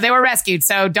 right. So they were rescued.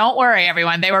 So don't worry,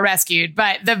 everyone. They were rescued.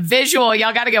 But the visual,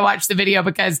 y'all got to go watch the video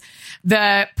because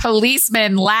the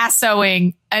policeman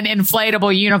lassoing an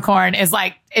inflatable unicorn is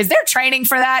there training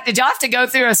for that? Did y'all have to go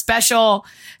through a special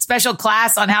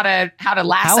class on how to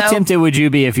lasso? How tempted would you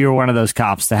be if you were one of those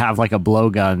cops to have like a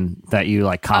blowgun that you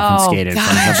like confiscated from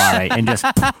somebody and just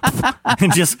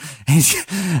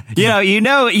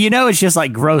it's just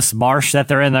like gross marsh that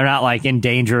they're in. They're not like in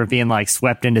danger of being like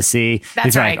swept into sea.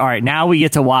 That's right. Like, all right, now we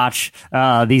get to watch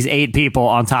these 8 people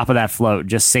on top of that float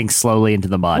just sink slowly into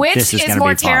the mud. Which this is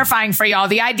more terrifying for y'all?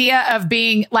 The idea of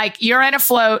being like you're in a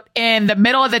float in the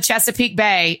middle of the Chesapeake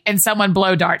Bay and someone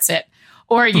blow darts it,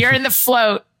 or you're in the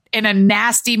float in a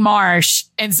nasty marsh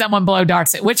and someone blow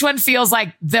darts it. Which one feels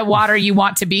like the water you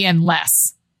want to be in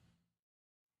less?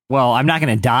 Well, I'm not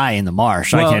going to die in the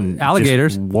marsh. Well, I can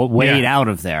alligators wade out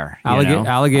of there.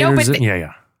 Alligators.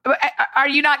 No, are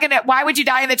you not going to? Why would you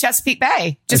die in the Chesapeake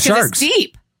Bay? Just because it's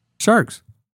deep. Sharks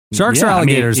or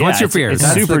alligators? What's your fear? It's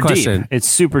That's super the question. deep. It's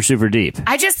super, super deep.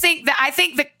 I just think that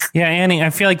Yeah, Annie, I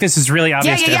feel like this is really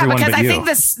obvious to everyone because but I you. think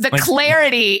the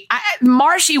clarity,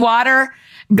 marshy water.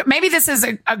 Maybe this is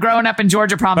a growing up in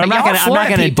Georgia problem. But I'm not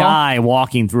going to die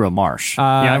walking through a marsh.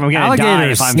 I'm going to die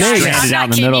if I'm stranded out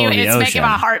in the middle of the ocean. It's making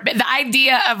my heart. But the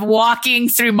idea of walking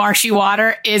through marshy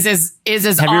water is as Have you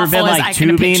awful ever been as like I can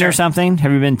tubing picture. or something?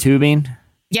 Have you been tubing?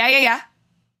 Yeah.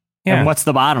 And what's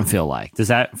the bottom feel like? Does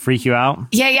that freak you out?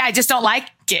 Yeah. I just don't like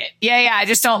it. Yeah. I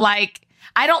just don't like.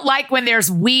 I don't like when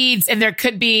there's weeds and there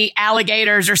could be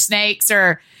alligators or snakes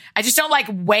or. I just don't like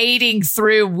wading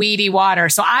through weedy water.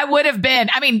 So I would have been,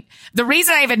 the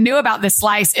reason I even knew about this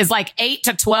slice is like 8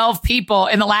 to 12 people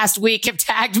in the last week have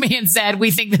tagged me and said,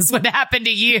 we think this would happen to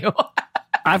you.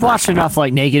 I've watched enough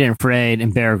like Naked and Afraid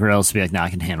and Bear Grylls to be like, no, I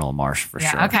can handle a marsh for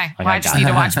sure. Okay. Like, Well, I just need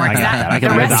to watch more of that. I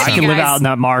can live out in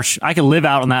that marsh. I can live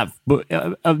out on that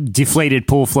deflated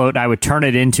pool float. I would turn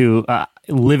it into I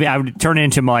would turn it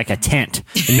into like a tent.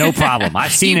 No problem.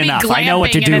 I've seen enough. I know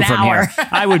what to do from here.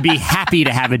 I would be happy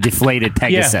to have a deflated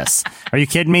Pegasus. Yeah. Are you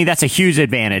kidding me? That's a huge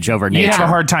advantage over nature. You'd have a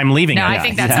hard time leaving. No, I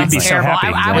think that sounds terrible. So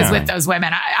I was with those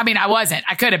women. I mean, I wasn't.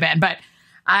 I could have been, but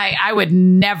I would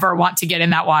never want to get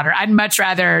in that water. I'd much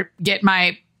rather get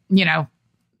my,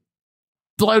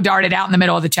 blow darted out in the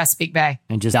middle of the Chesapeake Bay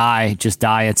and just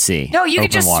die at sea. No, you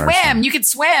could just swim. You could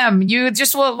swim. You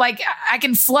just will I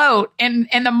can float. In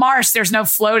the marsh, there's no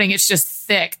floating. It's just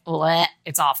thick.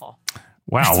 It's awful.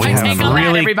 Wow,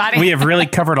 we have really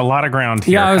covered a lot of ground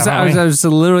here. Yeah, I was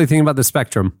literally thinking about the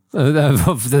spectrum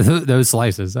of those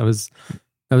slices. That was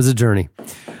a journey.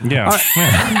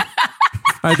 Yeah.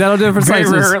 All right, that'll do it for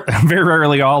slices. Very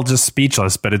rarely all just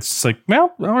speechless, but it's like,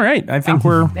 well, all right. I think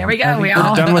we're there. We go. We're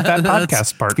done with that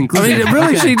podcast part. I mean,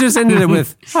 really, she just ended it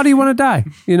with, "How do you want to die?"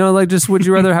 Just would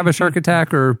you rather have a shark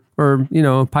attack or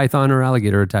a python or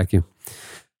alligator attack you?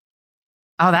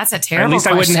 Oh, that's a terrible. At least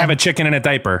question. I wouldn't have a chicken in a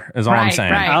diaper. Is all I'm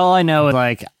saying. Right. All I know is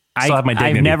I've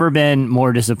never been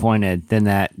more disappointed than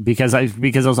that because I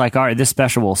was like, all right, this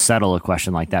special will settle a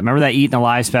question like that. Remember that Eaten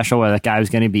Alive special where that guy was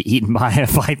going to be eaten by a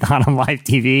python on live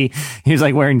TV? He was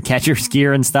like wearing catcher's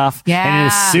gear and stuff. Yeah. And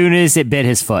as soon as it bit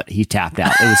his foot, he tapped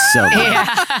out. It was so lame.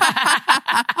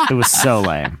 It was so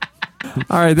lame.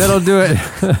 All right, that'll do it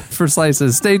for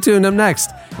slices. Stay tuned. Up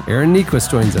next, Aaron Niequist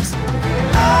joins us.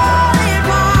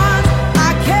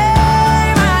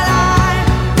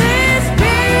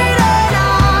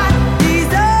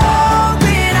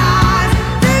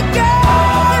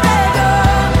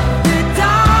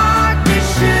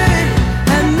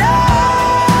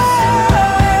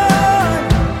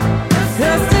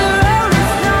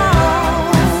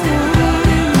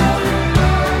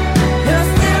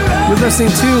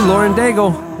 Listening to Lauren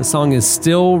Daigle. The song is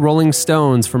Still Rolling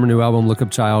Stones from her new album, Look Up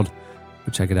Child.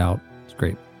 Go check it out. It's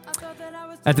great.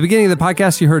 At the beginning of the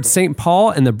podcast, you heard St. Paul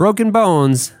and the Broken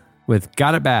Bones with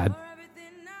Got It Bad.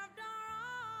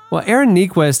 Well, Aaron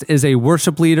Niequist is a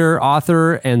worship leader,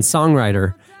 author, and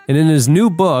songwriter. And in his new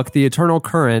book, The Eternal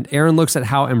Current, Aaron looks at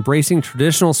how embracing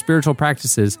traditional spiritual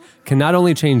practices can not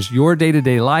only change your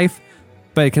day-to-day life,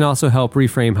 but it can also help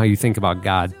reframe how you think about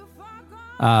God.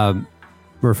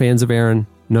 We're fans of Aaron,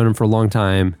 known him for a long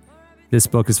time. This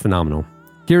book is phenomenal.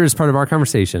 Here is part of our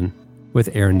conversation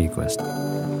with Aaron Niequist.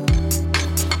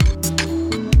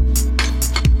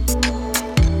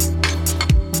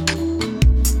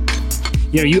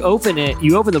 You open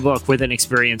the book with an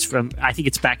experience from, I think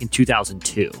it's back in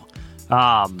 2002.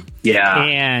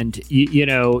 And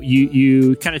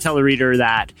you kind of tell the reader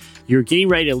that you're getting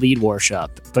ready to lead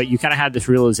worship, but you kind of have this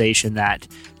realization that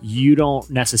you don't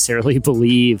necessarily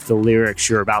believe the lyrics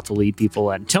you're about to lead people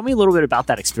in. Tell me a little bit about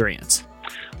that experience.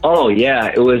 Oh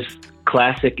yeah, it was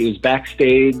classic. It was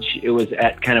backstage. It was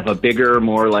at kind of a bigger,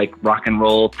 more like rock and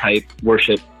roll type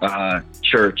worship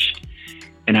church.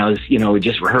 And I was, we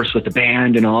just rehearsed with the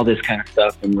band and all this kind of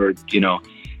stuff. And we're,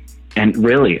 and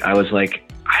really I was like,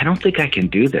 I don't think I can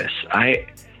do this.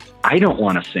 I don't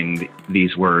want to sing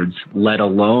these words, let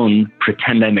alone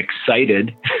pretend I'm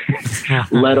excited,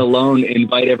 let alone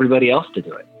invite everybody else to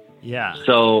do it. Yeah.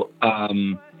 So,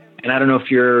 and I don't know if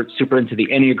you're super into the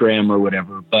Enneagram or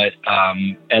whatever, but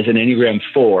as an Enneagram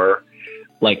 4,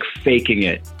 like faking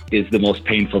it is the most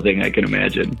painful thing I can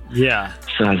imagine. Yeah.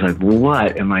 So I was like,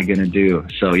 what am I going to do?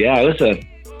 So yeah, it was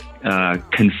a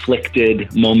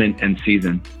conflicted moment and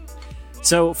season.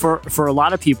 So for a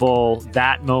lot of people,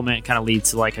 that moment kind of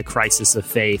leads to like a crisis of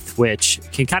faith, which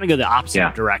can kind of go the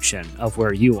opposite direction of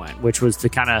where you went, which was to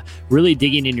kind of really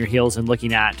digging in your heels and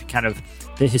looking at kind of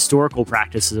the historical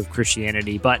practices of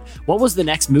Christianity. But what was the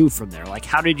next move from there? Like,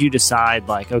 how did you decide,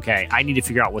 like, okay, I need to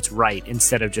figure out what's right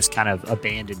instead of just kind of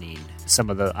abandoning some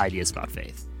of the ideas about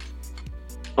faith?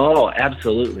 Oh,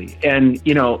 absolutely. And,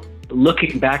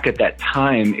 looking back at that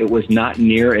time, it was not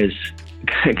near as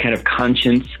kind of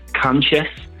conscious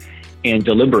and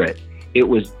deliberate. It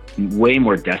was way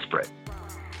more desperate.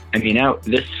 I mean,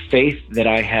 this faith that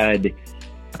I had,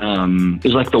 it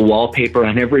was like the wallpaper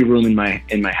on every room in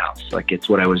my house. Like, it's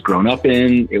what I was grown up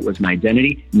in. It was my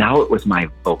identity. Now it was my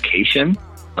vocation,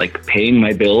 like paying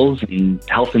my bills and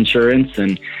health insurance,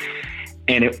 and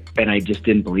I just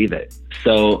didn't believe it.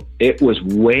 So it was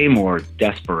way more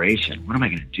desperation. What am I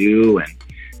going to do?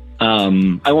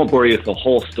 And I won't bore you with the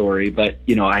whole story, but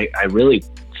I really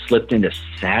slipped into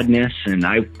sadness, and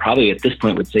I probably at this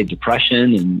point would say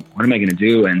depression, and what am I going to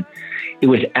do? And it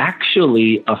was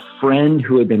actually a friend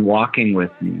who had been walking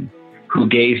with me who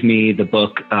gave me the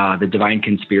book, The Divine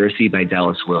Conspiracy by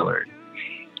Dallas Willard.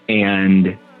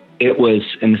 And it was,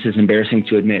 and this is embarrassing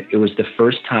to admit, it was the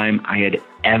first time I had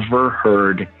ever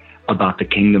heard about the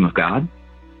kingdom of God.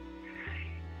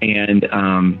 And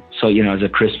so, as a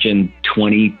Christian,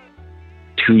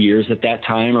 22 years at that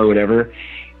time or whatever,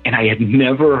 and I had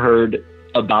never heard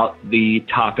about the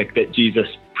topic that Jesus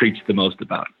preached the most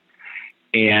about.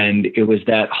 And it was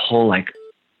that whole,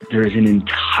 there's an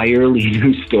entirely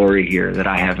new story here that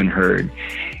I haven't heard.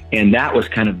 And that was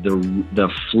kind of the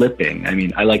flipping. I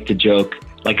mean, I like to joke,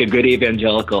 like a good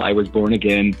evangelical, I was born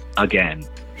again.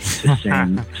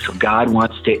 So God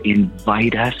wants to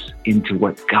invite us into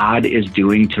what God is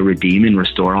doing to redeem and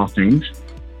restore all things.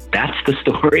 That's the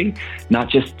story, not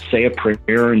just say a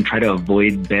prayer and try to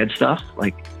avoid bad stuff.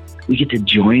 Like, we get to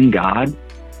join God.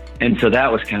 And so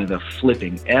that was kind of the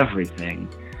flipping everything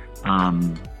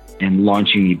and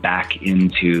launching me back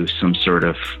into some sort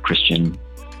of Christian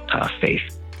faith.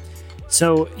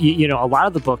 So, a lot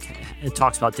of the book, it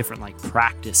talks about different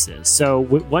practices. So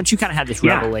once you kind of had this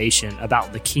revelation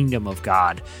about the kingdom of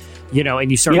God,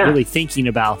 and you start really thinking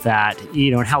about that,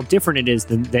 and how different it is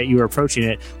than that you were approaching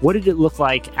it, what did it look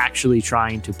like actually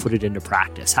trying to put it into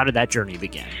practice? How did that journey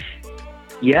begin?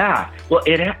 Yeah, well,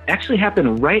 it actually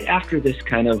happened right after this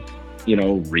kind of,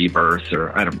 rebirth,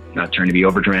 or I'm not trying to be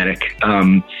overdramatic.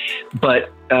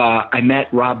 But I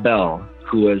met Rob Bell,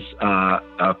 who was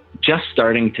just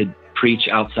starting to preach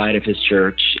outside of his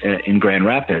church in Grand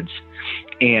Rapids.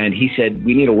 And he said,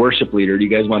 we need a worship leader. Do you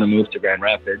guys want to move to Grand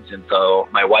Rapids? And so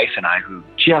my wife and I,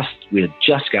 we had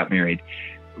just got married,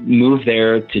 moved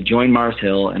there to join Mars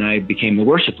Hill, and I became the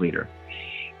worship leader.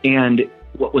 And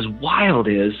what was wild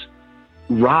is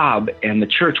Rob and the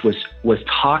church was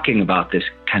talking about this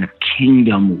kind of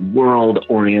kingdom,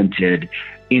 world-oriented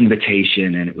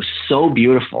invitation, and it was so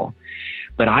beautiful.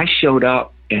 But I showed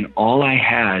up, and all I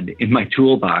had in my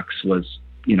toolbox was,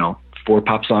 4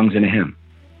 pop songs and a hymn.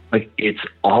 It's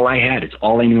all I had. It's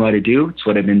all I knew how to do. It's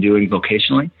what I've been doing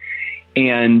vocationally.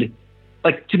 And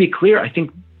to be clear, I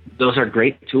think those are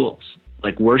great tools.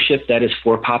 Worship that is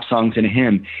 4 pop songs and a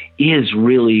hymn is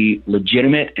really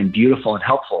legitimate and beautiful and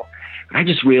helpful. But I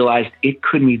just realized it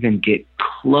couldn't even get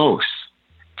close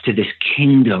to this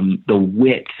kingdom, the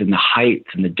width and the height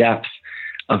and the depth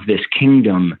of this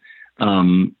kingdom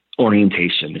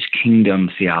orientation, this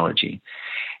kingdom theology.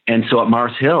 And so at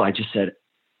Mars Hill, I just said,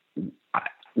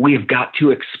 we have got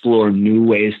to explore new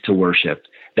ways to worship.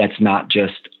 That's not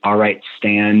just, all right,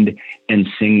 stand and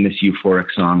sing this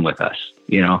euphoric song with us,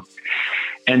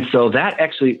 And so that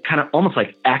actually kind of almost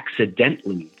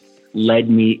accidentally led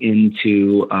me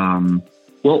into,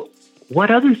 what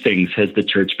other things has the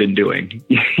church been doing?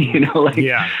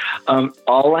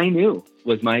 All I knew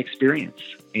was my experience.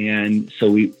 And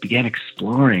so we began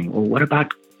exploring,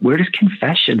 where does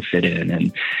confession fit in?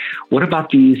 And what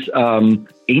about these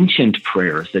ancient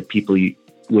prayers that people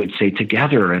would say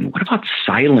together? And what about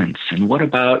silence? And what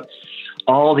about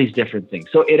all these different things?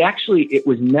 So it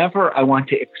was never, I want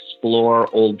to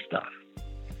explore old stuff.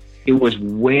 It was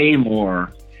way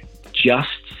more just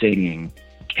singing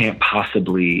can't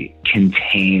possibly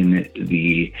contain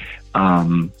the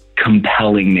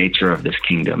compelling nature of this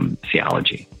kingdom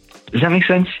theology. Does that make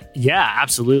sense? Yeah,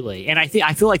 absolutely. And I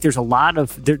feel like there's a lot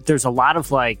of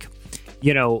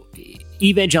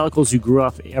evangelicals who grew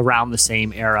up around the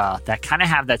same era that kind of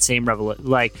have that same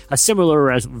a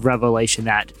similar revelation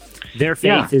that their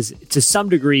faith is to some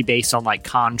degree based on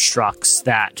constructs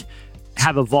that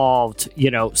have evolved,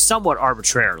 somewhat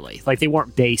arbitrarily. They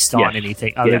weren't based on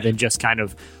anything other than just kind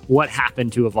of what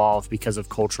happened to evolve because of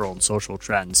cultural and social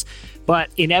trends. But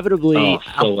inevitably,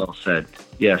 so well said.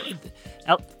 Yes.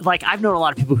 I've known a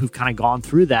lot of people who've kind of gone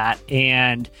through that,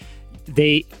 and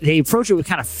they approach it with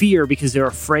kind of fear because they're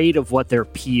afraid of what their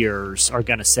peers are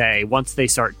going to say once they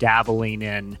start dabbling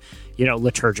in,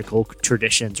 liturgical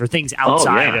traditions or things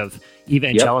outside of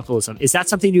evangelicalism. Yep. Is that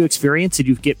something you experience? Did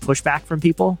you get pushback from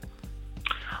people?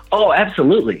 Oh,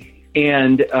 absolutely.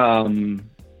 And,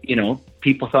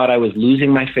 people thought I was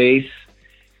losing my faith.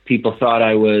 People thought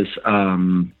I was,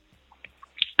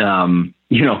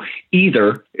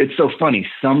 either, it's so funny.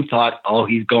 Some thought,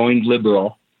 he's going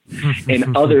liberal.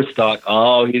 And others thought,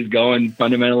 he's going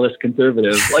fundamentalist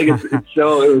conservative. It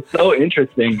was so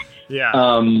interesting.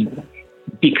 Yeah.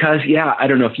 Because, I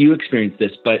don't know if you experienced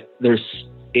this, but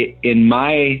in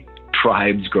my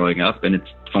tribes growing up, and it's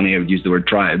funny I would use the word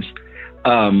tribes,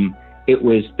 there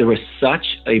was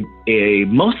such a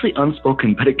mostly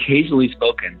unspoken, but occasionally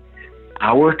spoken,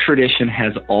 our tradition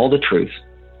has all the truth,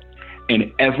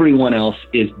 and everyone else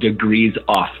is degrees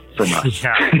off from us.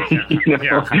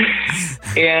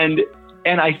 And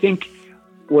I think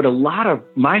what a lot of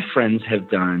my friends have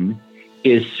done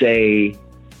is say,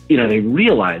 they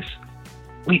realize,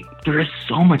 wait, there is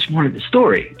so much more to the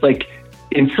story. Like,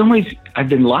 in some ways, I've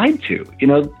been lied to,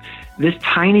 this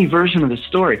tiny version of the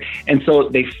story. And so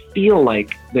they feel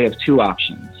like they have two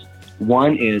options.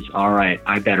 One is, all right,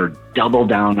 I better double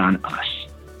down on us.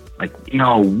 Like,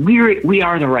 we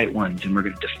are the right ones, and we're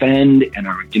going to defend, and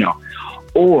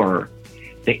or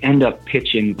they end up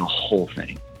pitching the whole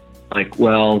thing. Like,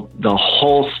 well, the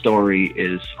whole story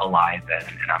is a lie then,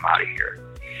 and I'm out of here.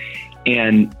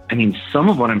 And I mean, some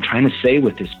of what I'm trying to say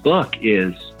with this book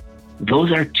is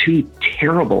those are two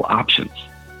terrible options.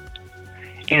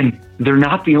 And they're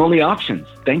not the only options.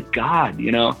 Thank God,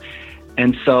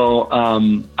 And so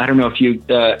I don't know if you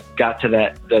got to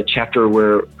the chapter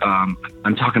where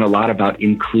I'm talking a lot about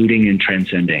including and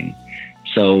transcending.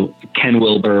 So Ken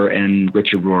Wilber and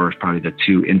Richard Rohr is probably the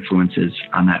two influences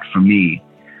on that for me.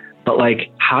 But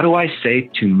like, how do I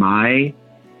say to my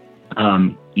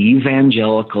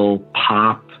evangelical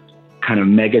pop kind of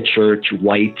megachurch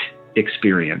white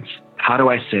experience, how do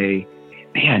I say,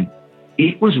 man,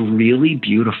 it was really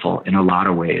beautiful in a lot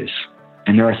of ways.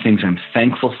 And there are things I'm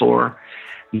thankful for.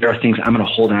 There are things I'm going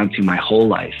to hold on to my whole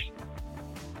life.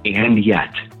 And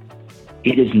yet,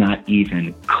 it is not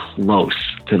even close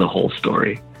to the whole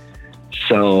story.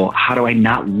 So how do I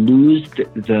not lose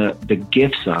the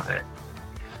gifts of it,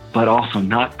 but also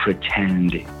not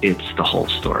pretend it's the whole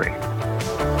story?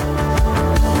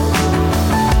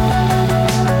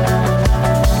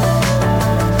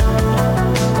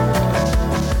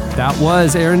 That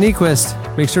was Aaron Niequist.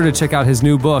 Make sure to check out his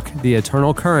new book, The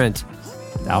Eternal Current.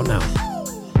 It's out now.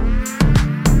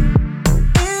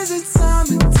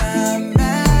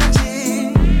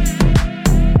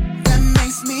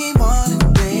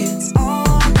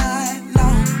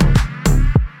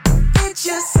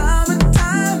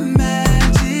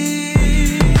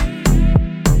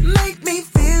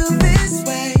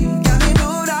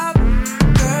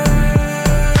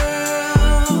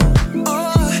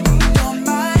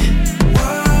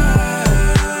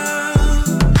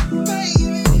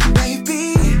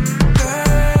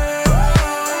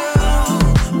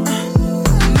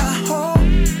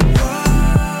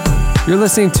 You're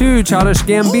listening to Childish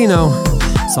Gambino.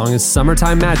 The song is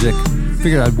Summertime Magic.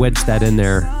 Figured I'd wedge that in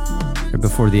there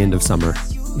before the end of summer,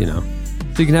 so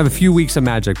you can have a few weeks of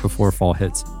magic before fall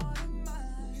hits.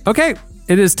 Okay,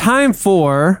 it is time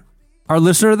for our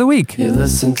Listener of the Week. You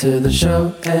listen to the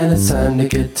show and it's time to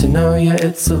get to know you.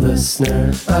 It's the Listener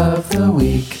of the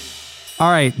Week.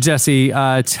 All right, Jesse,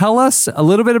 tell us a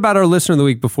little bit about our Listener of the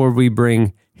Week before we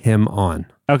bring him on.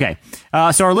 Okay.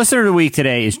 So our listener of the week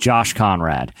today is Josh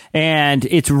Conrad. And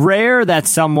it's rare that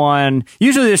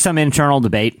usually there's some internal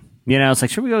debate. It's like,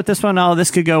 should we go with this one? Oh,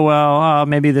 this could go well. Oh,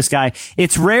 maybe this guy.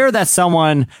 It's rare that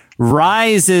someone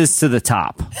rises to the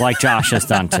top like Josh has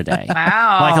done today.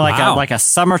 Wow. Like a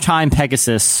summertime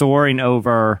Pegasus soaring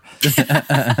over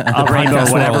a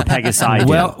rainbow, whatever Pegasus do.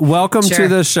 Well, welcome to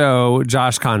the show,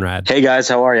 Josh Conrad. Hey guys,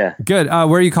 how are you? Good. Where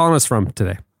are you calling us from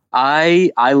today?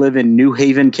 I live in New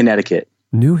Haven, Connecticut.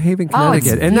 New Haven,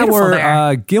 Connecticut. And that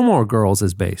where Gilmore Girls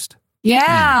is based.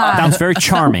 Yeah. Sounds very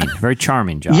charming. Very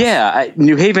charming, Josh. Yeah.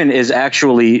 New Haven is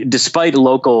actually, despite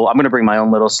local, I'm going to bring my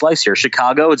own little slice here.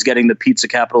 Chicago is getting the pizza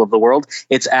capital of the world.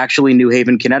 It's actually New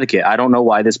Haven, Connecticut. I don't know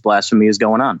why this blasphemy is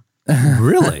going on.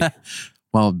 Really?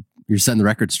 Well, you're setting the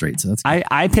record straight, so that's good.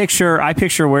 I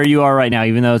picture where you are right now,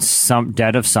 even though it's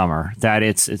dead of summer, that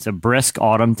it's a brisk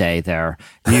autumn day there.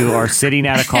 You are sitting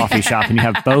at a coffee shop and you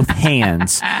have both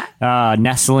hands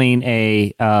nestling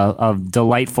a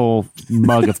delightful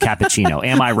mug of cappuccino.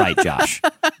 Am I right, Josh?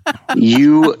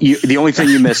 You the only thing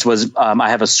you missed was I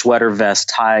have a sweater vest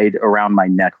tied around my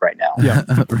neck right now. Yeah.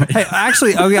 Right. Hey,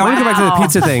 actually, okay, I want to go back to the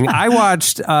pizza thing. I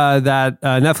watched that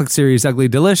Netflix series Ugly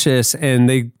Delicious, and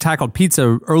they tackled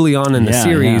pizza early on in the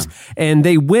series, and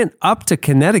they went up to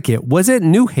Connecticut. Was it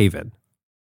New Haven?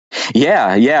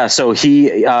 Yeah. So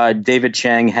David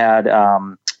Chang had,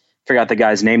 forgot the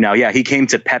guy's name now. Yeah, he came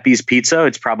to Pepe's Pizza.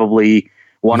 It's probably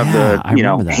one of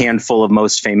the handful of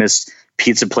most famous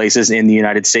pizza places in the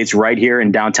United States, right here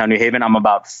in downtown New Haven. I'm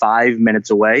about 5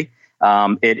 minutes away.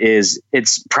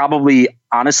 It's probably,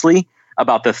 honestly,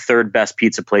 about the third best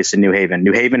pizza place in New Haven.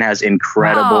 New Haven has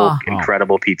incredible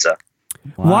pizza.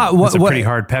 Wow. That's a pretty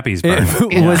hard Pepe's burn.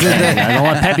 Was it I don't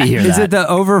want Pepe here. Is it the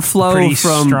overflow pretty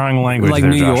from strong language like there,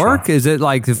 New Joshua. York? Is it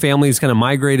like the family's kind of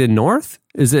migrated north?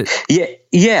 Is it?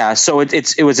 Yeah. So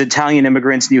it was Italian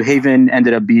immigrants. New Haven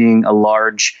ended up being a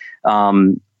large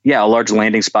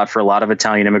landing spot for a lot of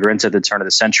Italian immigrants at the turn of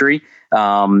the century.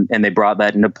 And they brought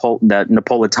that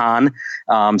Napolitan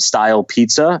style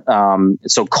pizza.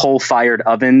 So coal-fired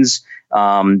ovens,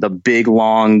 the big,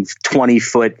 long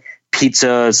 20-foot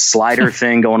pizza slider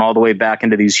thing going all the way back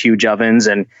into these huge ovens.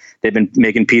 And they've been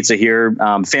making pizza here.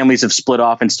 Families have split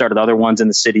off and started other ones in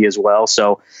the city as well.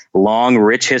 So long,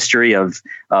 rich history of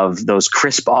those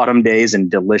crisp autumn days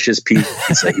and delicious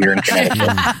pizza here in Connecticut.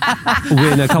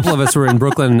 When a couple of us were in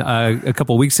Brooklyn a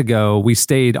couple of weeks ago, we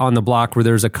stayed on the block where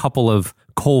there's a couple of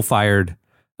coal-fired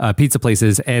pizza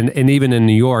places, and even in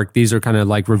New York, these are kind of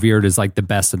like revered as like the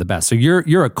best of the best. So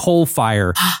you're a coal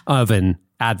fire oven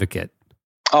advocate.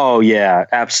 Oh yeah,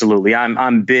 absolutely.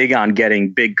 I'm big on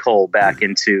getting big coal back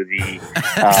into the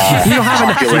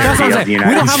popularity of the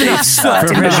United States.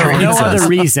 For no other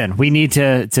reason, we need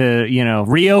to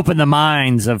reopen the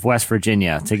minds of West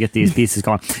Virginia to get these pieces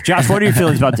going. Josh, what are your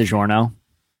feelings about DiGiorno?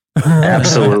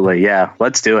 Absolutely, yeah.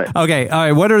 Let's do it. Okay, all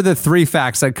right. What are the 3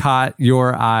 facts that caught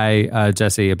your eye,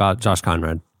 Jesse, about Josh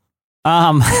Conrad?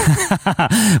 One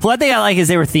thing I like is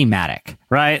they were thematic,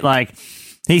 right? Like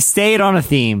he stayed on a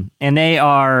theme, and they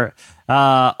are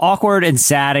awkward and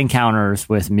sad encounters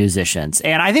with musicians.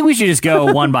 And I think we should just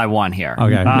go one by one here.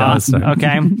 Okay, yeah, let's start.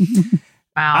 Okay.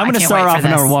 Wow, I'm going to start off with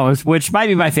number 1, which might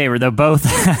be my favorite, though both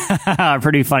are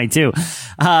pretty funny too.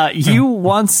 You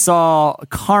once saw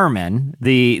Carmen,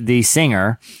 the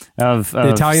singer of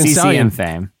Italian CCM Stallion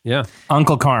fame. Yeah.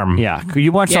 Uncle Carm. Yeah.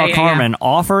 You once saw Carmen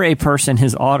offer a person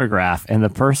his autograph, and the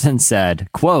person said,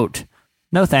 quote,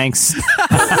 "No thanks."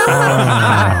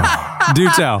 Do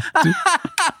tell.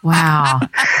 Wow.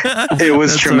 It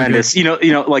was tremendous. You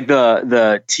know, like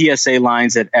the TSA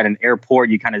lines at an airport,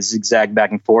 you kind of zigzag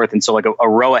back and forth. And so like a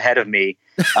row ahead of me,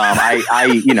 I've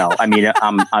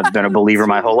been a believer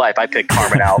my whole life. I picked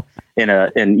Carmen out in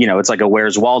it's like a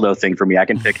Where's Waldo thing for me. I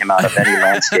can pick him out of any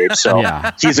landscape. So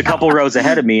he's a couple rows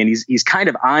ahead of me, and he's kind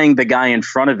of eyeing the guy in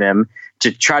front of him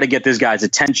to try to get this guy's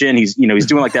attention. He's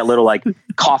doing like that little like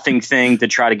coughing thing to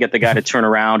try to get the guy to turn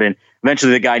around. And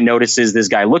eventually the guy notices this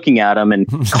guy looking at him, and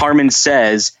Carmen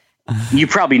says, "You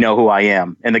probably know who I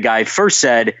am." And the guy first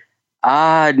said,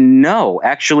 "No,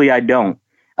 actually I don't."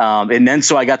 And then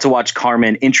so I got to watch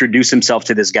Carmen introduce himself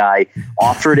to this guy,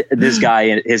 offered this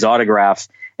guy his autograph,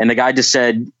 and the guy just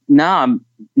said, no,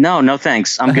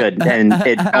 thanks. I'm good. And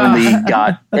it only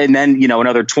got, and then,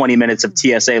 another 20 minutes of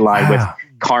TSA line with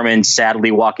Carmen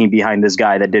sadly walking behind this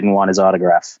guy that didn't want his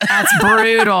autograph. That's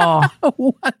brutal.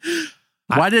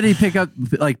 Why did he pick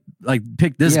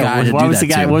this guy?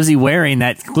 What was he wearing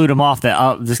that clued him off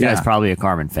that this guy's probably a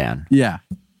Carmen fan? Yeah.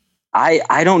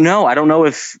 I don't know. I don't know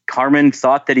if Carmen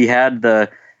thought that he had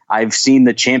I've seen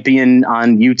the champion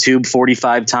on YouTube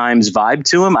 45 times vibe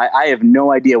to him. I have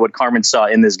no idea what Carmen saw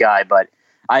in this guy, but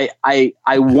I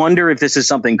wonder if this is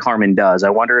something Carmen does. I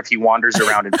wonder if he wanders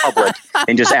around in public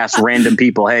and just asks random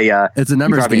people, "Hey, it's a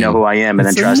numbers you probably game. know who I am," and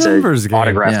then tries to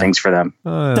autograph things for them.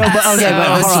 I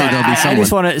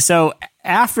just want to. So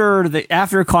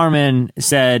after Carmen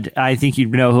said, "I think you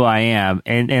know who I am,"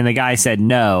 and the guy said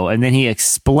no, and then he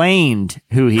explained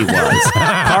who he was.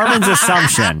 Carmen's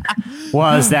assumption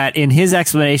was that in his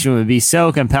explanation would be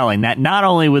so compelling that not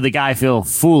only would the guy feel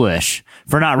foolish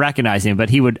for not recognizing him, but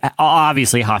he would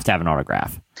obviously have to have an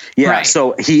autograph. Yeah. Right.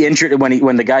 So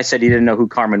when the guy said he didn't know who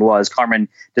Carmen was, Carmen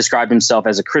described himself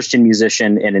as a Christian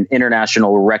musician and an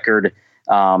international record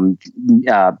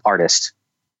artist.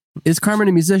 Is Carmen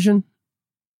a musician?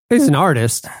 He's an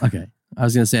artist. Okay. I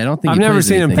was going to say, I don't think I've never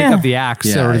seen him pick up the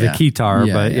axe or the guitar,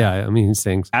 but I mean, he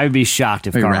sings. I would be shocked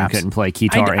if Carmen couldn't play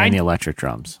guitar and the electric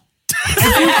drums.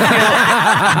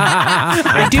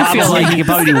 I do feel like he could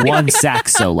probably do one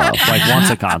sax solo, like once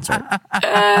a concert.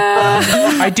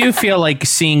 I do feel like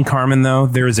seeing Carmen, though,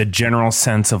 there is a general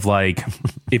sense of like,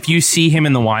 if you see him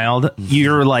in the wild,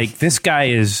 you're like, this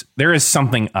guy there is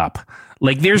something up.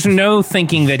 Like, there's no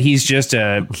thinking that he's just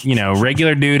a,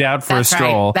 regular dude out for a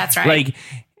stroll. Right. That's right. Like,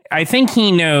 I think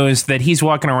he knows that he's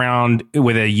walking around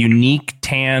with a unique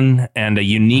tan and a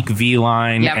unique V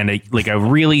line and a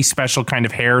really special kind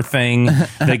of hair thing.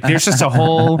 Like, there's just a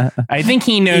whole. I think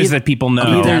he knows that people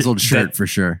know. Dazzled shirt for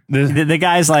sure. The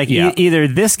guy's like either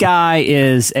this guy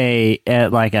is a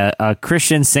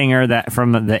Christian singer that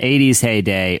from the 80s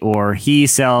heyday, or he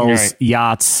sells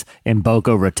yachts in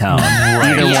Boca Raton.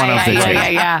 Either one of the two.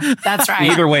 Yeah, that's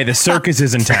right. Either way, the circus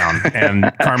is in town,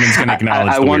 and Carmen's going to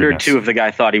acknowledge. I wondered too if the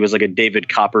guy thought he was like a David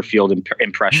Copperfield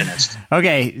impressionist.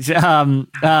 Okay.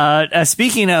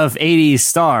 Speaking of 80s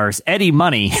stars, Eddie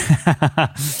Money.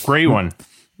 Great one.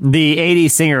 The 80s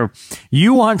singer.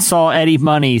 You once saw Eddie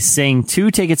Money sing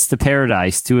 2 Tickets to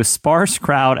Paradise to a sparse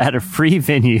crowd at a free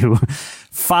venue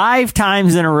 5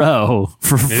 times in a row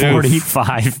for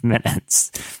 45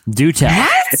 minutes. Do tell.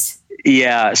 What?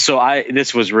 Yeah. So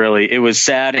it was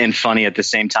sad and funny at the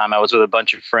same time. I was with a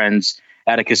bunch of friends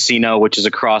at a casino, which is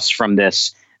across from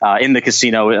this, in the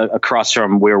casino, across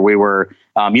from where we were,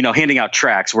 handing out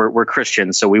tracts. We're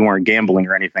Christians, so we weren't gambling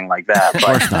or anything like that.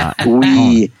 But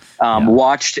we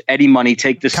watched Eddie Money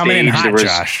take the stage. There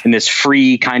was in this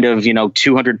free kind of,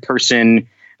 200 person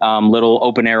little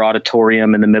open air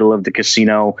auditorium in the middle of the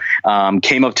casino,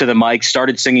 came up to the mic,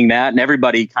 started singing that, and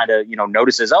everybody kind of,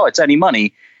 notices, oh, it's Eddie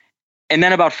Money. And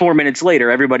then about 4 minutes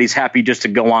later, everybody's happy just to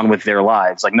go on with their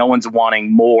lives. Like no one's wanting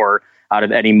more out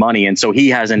of Eddie Money. And so he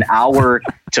has an hour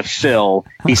to fill.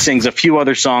 He sings a few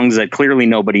other songs that clearly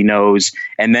nobody knows,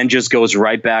 and then just goes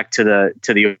right back to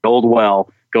the old well,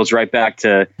 goes right back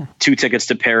to 2 Tickets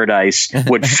to Paradise,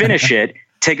 would finish it,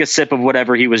 take a sip of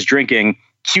whatever he was drinking,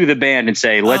 cue the band and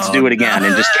say, let's do it again.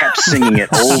 And just kept singing it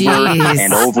over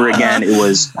and over again. It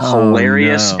was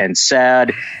hilarious and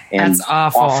sad and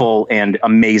awful and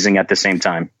amazing at the same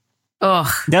time.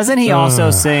 Ugh. Doesn't he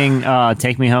also sing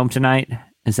Take Me Home Tonight?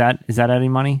 Is that Eddie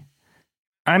Money?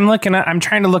 I'm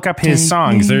trying to look up his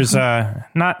songs. There's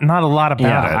not a lot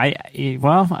about it.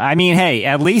 Hey,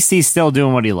 at least he's still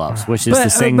doing what he loves, which is to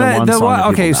sing the one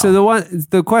song. Okay, so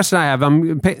the question I have,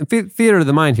 I'm theater of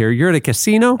the mind here. You're at a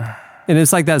casino, and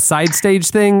it's like that side stage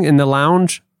thing in the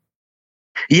lounge.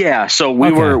 Yeah, so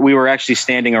we were actually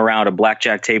standing around a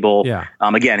blackjack table. Yeah.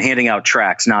 Again, handing out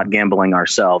tracts, not gambling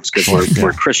ourselves because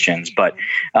we're Christians, but.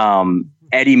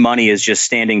 Eddie Money is just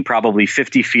standing probably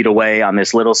 50 feet away on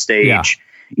this little stage.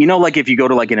 Yeah. Like if you go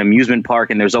to like an amusement park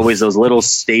and there's always those little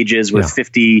stages with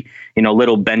 50,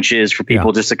 little benches for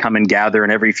people just to come and gather.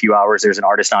 And every few hours there's an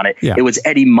artist on it. Yeah. It was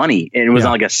Eddie Money. And it was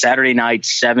on like a Saturday night,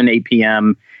 8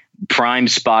 p.m. prime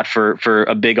spot for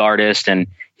a big artist. And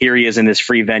here he is in this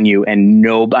free venue. And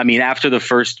after the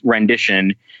first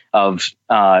rendition of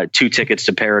 2 Tickets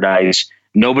to Paradise,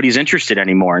 nobody's interested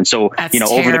anymore. And so,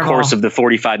 over the course of the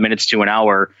 45 minutes to an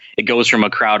hour, it goes from a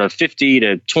crowd of 50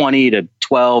 to 20 to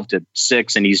 12 to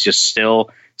 6. And he's just still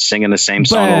singing the same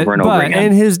song over and over again.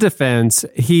 In his defense,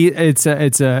 it's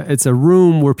a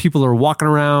room where people are walking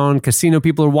around, casino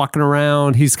people are walking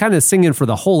around. He's kind of singing for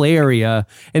the whole area.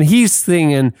 And he's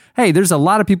singing, hey, there's a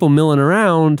lot of people milling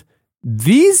around.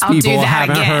 These people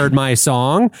haven't heard my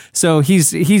song. So he's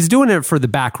doing it for the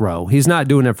back row. He's not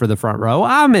doing it for the front row.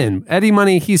 I'm in. Eddie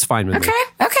Money, he's fine with me.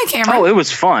 Okay, Cameron. Oh, it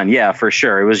was fun. Yeah, for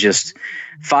sure. It was just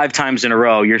 5 times in a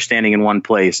row, you're standing in one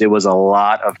place. It was a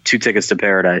lot of 2 Tickets to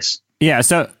Paradise. Yeah,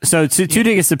 so 2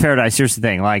 Tickets to Paradise, here's the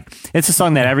thing. Like, it's a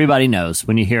song that everybody knows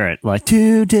when you hear it. Like,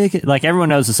 2 tickets, like everyone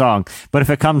knows the song. But if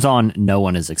it comes on, no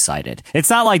one is excited. It's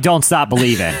not like Don't Stop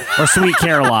Believin' or Sweet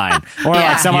Caroline or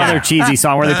like some other cheesy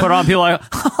song where they put on, people are like,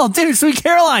 oh, dude, Sweet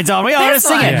Caroline's on. We ought to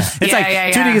sing it. It's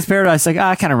like 2 Tickets to Paradise. Like,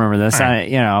 I kind of remember this.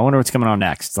 Right. I wonder what's coming on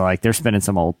next. So, like, they're spinning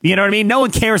some old, you know what I mean? No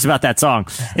one cares about that song.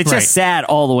 It's just sad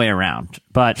all the way around.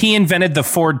 But he invented the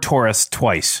Ford Taurus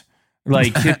twice.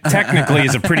 Like, it technically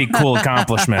is a pretty cool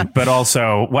accomplishment, but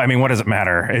also, what does it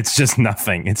matter? It's just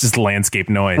nothing. It's just landscape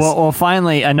noise. Well,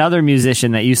 finally, another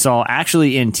musician that you saw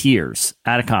actually in tears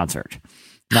at a concert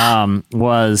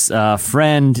was a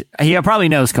friend. He probably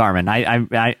knows Carmen.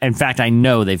 In fact, I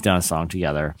know they've done a song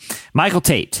together. Michael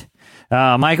Tate.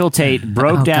 Michael Tate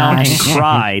broke down and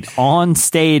cried on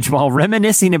stage while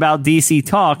reminiscing about DC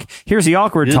Talk. Here's the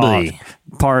awkward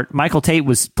part. Michael Tate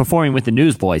was performing with the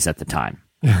Newsboys at the time.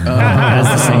 As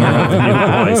the singer of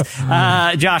the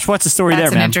Newsboys. Josh, what's the story there,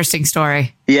 man? That's an interesting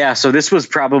story. Yeah, so this was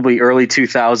probably early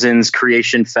 2000s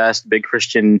Creation Fest, big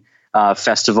Christian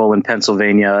festival in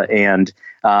Pennsylvania. And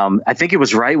I think it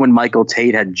was right when Michael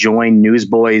Tate had joined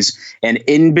Newsboys. And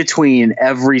in between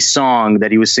every song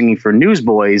that he was singing for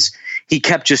Newsboys, he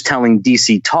kept just telling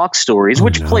DC Talk stories,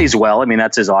 which plays well. I mean,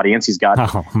 that's his audience. He's got,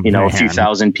 a few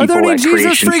thousand people at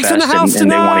Creation Fest,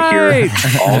 and they want to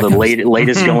hear all the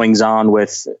latest goings on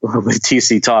with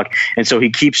DC Talk. And so he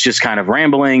keeps just kind of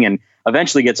rambling and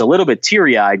eventually gets a little bit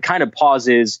teary eyed, kind of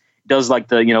pauses, does like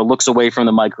the, looks away from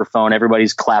the microphone.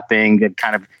 Everybody's clapping and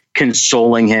kind of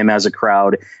consoling him as a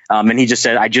crowd. And he just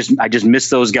said, I just miss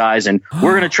those guys, and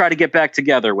we're going to try to get back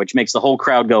together, which makes the whole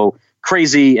crowd go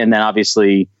crazy. And then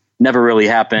obviously never really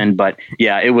happened. But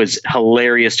yeah, it was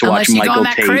hilarious to watch Michael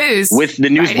Tate with the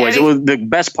Newsboys. The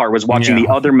best part was watching the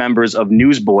other members of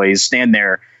Newsboys stand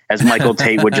there as Michael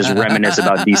Tate would just reminisce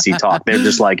about DC Talk. They're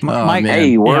just like,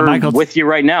 hey, we're with you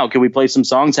right now. Can we play some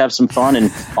songs, have some fun? And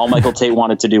all Michael Tate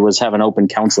wanted to do was have an open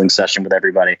counseling session with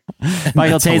everybody.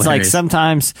 Michael Tate's hilarious.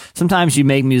 Like, sometimes you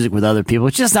make music with other people.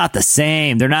 It's just not the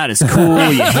same. They're not as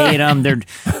cool. You hate them. They're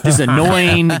just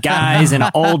annoying guys in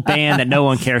an old band that no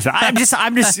one cares about. I'm just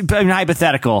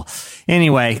hypothetical.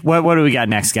 Anyway, what do we got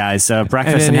next, guys?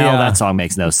 Breakfast in Hell. That song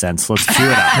makes no sense. Let's cue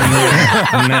it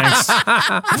up. Next.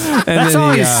 That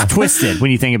song is It's twisted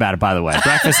when you think about it, by the way.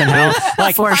 Breakfast in hell.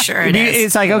 Like, for sure it is.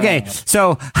 It's like, okay,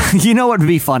 so you know what would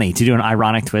be funny to do an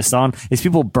ironic twist on is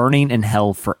people burning in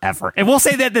hell forever. And we'll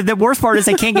say that the worst part is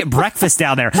they can't get breakfast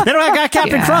down there. They don't have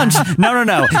Captain Crunch.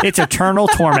 No. It's eternal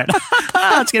torment.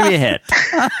 It's going to be a hit.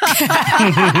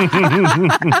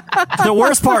 The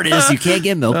worst part is you can't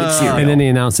get milk and cereal. And then he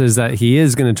announces that he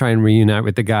is going to try and reunite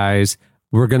with the guys.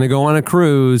 We're going to go on a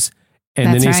cruise. And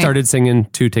That's then he right. started singing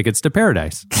 2 Tickets to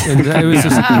Paradise. And it was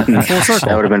just full circle.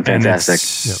 That would have been fantastic.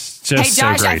 Just Hey, so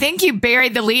Josh, great. I think you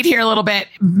buried the lead here a little bit.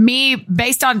 Me,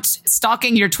 based on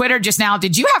stalking your Twitter just now,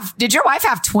 did your wife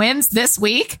have twins this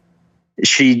week?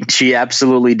 She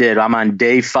absolutely did. I'm on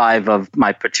day 5 of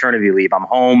my paternity leave. I'm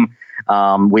home.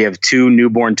 We have 2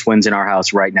 newborn twins in our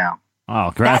house right now.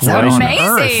 Oh, That's congratulations.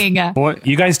 amazing. Boy,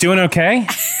 you guys doing okay?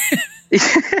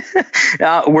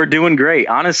 We're doing great.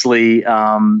 Honestly,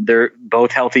 they're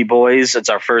both healthy boys. It's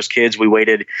our first kids. We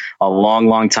waited a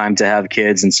long time to have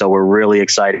kids. And so we're really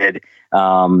excited.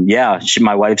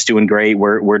 My wife's doing great.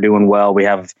 We're doing well. We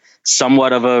have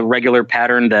somewhat of a regular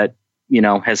pattern that,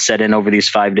 has set in over these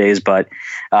 5 days, but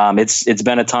it's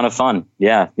been a ton of fun.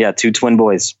 Yeah. 2 twin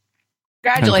boys.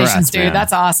 Congratulations, Congrats, dude. man.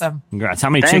 That's awesome. Congrats. How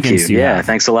many Thank chickens do you. you Yeah. have?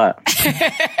 Thanks a lot.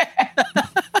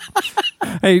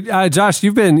 Hey, Josh,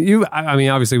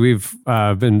 obviously we've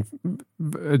been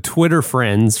Twitter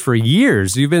friends for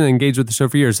years. You've been engaged with the show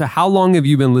for years. So how long have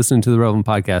you been listening to the Relevant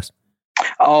podcast?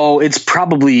 Oh,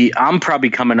 I'm probably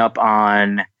coming up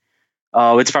on,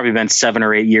 it's probably been 7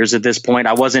 or 8 years at this point.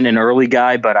 I wasn't an early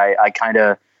guy, but I kind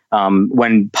of,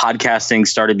 when podcasting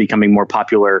started becoming more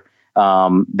popular,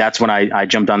 that's when I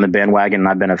jumped on the bandwagon, and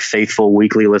I've been a faithful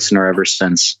weekly listener ever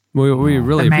since. We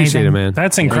really Amazing. appreciate it, man.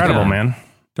 That's incredible, man.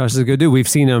 Josh is a good dude. We've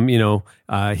seen him, he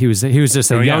was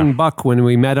just a young buck when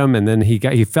we met him, and then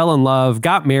he fell in love,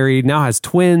 got married, now has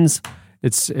twins.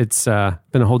 It's been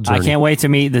a whole journey. I can't wait to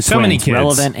meet the So twins, many kids.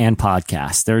 Relevant and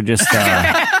podcast. They're just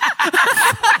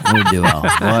we do well.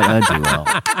 What a duo.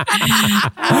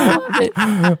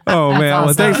 Oh man! Well,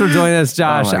 awesome. thanks for joining us,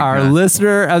 Josh, Oh, my our God.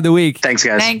 listener of the week. Thanks,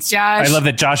 guys. Thanks, Josh. I love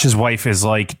that Josh's wife is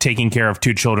like taking care of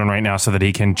 2 children right now so that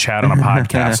he can chat on a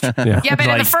podcast. Yeah, but in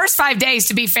Like- the first 5 days,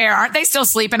 to be fair, aren't they still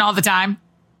sleeping all the time?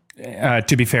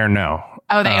 To be fair, no.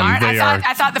 Oh, they aren't? They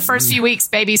I thought the first few weeks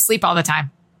babies sleep all the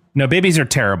time. No, babies are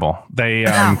terrible. They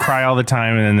cry all the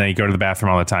time, and then they go to the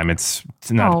bathroom all the time.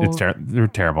 They're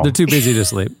terrible. They're too busy to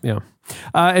sleep. Yeah.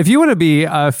 If you want to be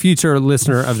a future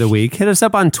listener of the week, hit us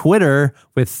up on Twitter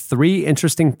with 3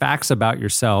 interesting facts about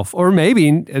yourself, or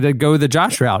maybe to go the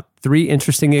Josh route, 3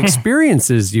 interesting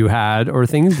experiences you had or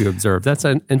things you observed. That's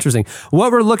interesting.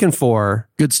 What we're looking for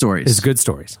Good stories. is good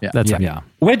stories. That's right. Yeah.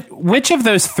 Which of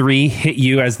those 3 hit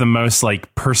you as the most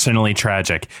like personally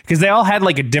tragic? Because they all had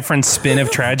like a different spin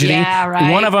of tragedy. Yeah,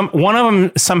 right. One of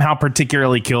them somehow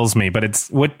particularly kills me, but it's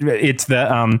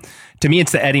the to me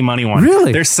it's the Eddie Money one.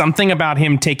 Really? There's something about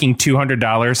him taking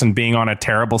 $200 and being on a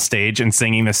terrible stage and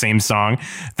singing the same song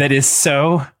that is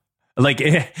so. Like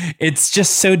it's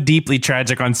just so deeply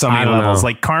tragic on so many don't levels. know.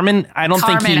 Like Carmen, I don't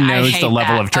think he Carmen, I knows hate the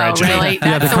level that. of tragedy. Oh, really?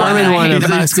 Yeah, That's the one Carmen that I one hate of- the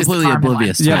he's most is the completely Carmen one.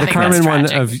 oblivious. Yeah, I the think that's Carmen one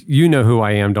tragic. of You Know Who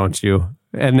I Am, Don't You?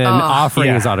 And then offering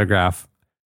Yeah. his autograph.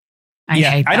 I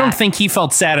hate I don't that. think he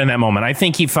felt sad in that moment. I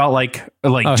think he felt like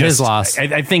his just loss.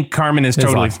 I think Carmen is His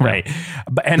totally loss, yeah. right.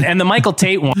 But, and the Michael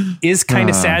Tate one is kind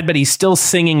of sad, but he's still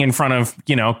singing in front of,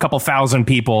 a couple thousand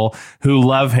people who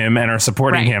love him and are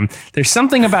supporting Right. him. There's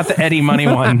something about the Eddie Money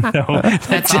one though that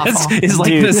That's just awful. is like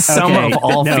Dude, the sum okay. of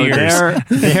all No, fears.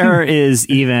 There is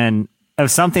even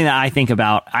of something that I think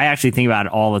about. I actually think about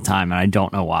it all the time, and I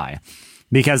don't know why.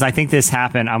 Because I think this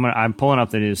happened. I'm pulling up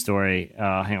the news story.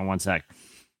 Hang on one sec.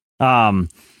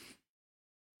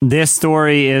 This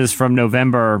story is from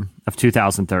November of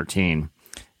 2013.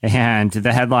 And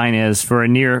the headline is if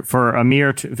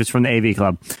it's from the AV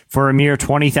Club, for a mere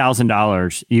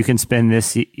 $20,000, you can spend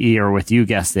this year with, you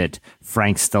guessed it,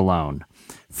 Frank Stallone.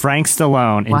 Frank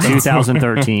Stallone in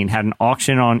 2013 had an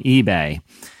auction on eBay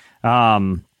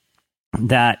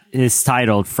that is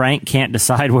titled "Frank Can't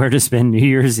Decide Where to Spend New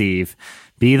Year's Eve.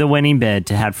 Be the winning bid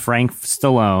to have Frank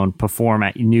Stallone perform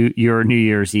at your New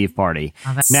Year's Eve party."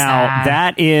 Oh, that's now, sad.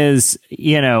 that is,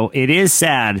 it is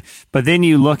sad, but then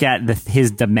you look at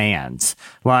his demands,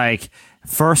 like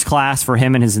first class for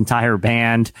him and his entire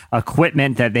band,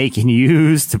 equipment that they can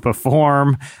use to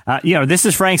perform. This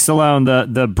is Frank Stallone,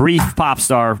 the brief pop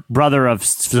star, brother of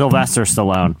Sylvester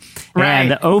Stallone. Right.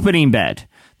 And the opening bid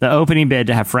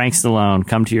to have Frank Stallone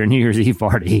come to your New Year's Eve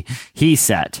party, he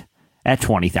set at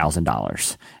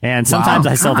 $20,000. And sometimes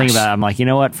I still think about it. I'm like, you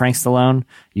know what, Frank Stallone,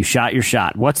 you shot your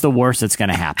shot. What's the worst that's going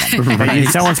to happen?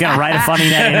 Someone's going to write a funny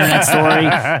internet story,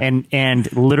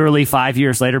 and literally 5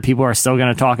 years later, people are still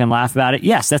going to talk and laugh about it.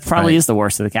 Yes, that probably is the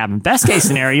worst that could happen. Best case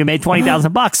scenario, you made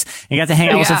 $20,000 and got to hang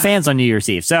out with some fans on New Year's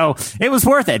Eve. So it was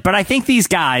worth it. But I think these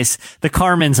guys, the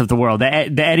Carmens of the world, the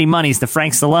Eddie Moneys, the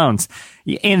Frank Stallones,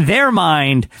 in their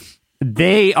mind,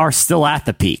 they are still at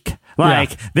the peak.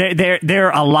 Like they're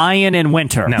a lion in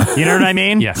winter. No. You know what I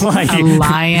mean? Yes. Like, a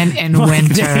lion in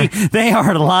winter. They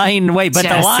are lying in wait, but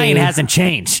Jesse. The lion hasn't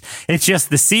changed. It's just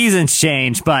the seasons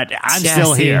changed, but I'm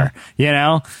still here. You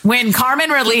know? When Carmen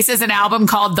releases an album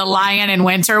called The Lion in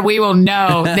Winter, we will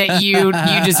know that you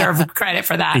deserve credit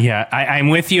for that. Yeah, I'm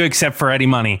with you except for Eddie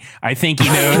Money. I think he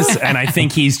knows, and I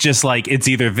think he's just like, it's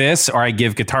either this or I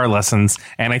give guitar lessons,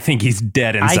 and I think he's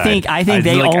dead inside. I think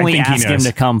they only ask him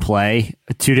to come play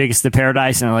 2 Tickets to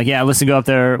Paradise, and they're like, yeah, listen, go up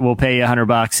there, we'll pay you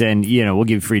 $100 and, you know, we'll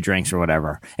give you free drinks or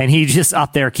whatever. And he just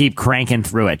up there keep cranking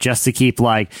through it just to keep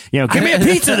like, you know, give me a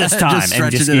pizza this time.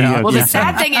 Well, the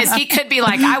sad thing is he could be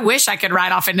like, I wish I could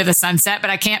ride off into the sunset, but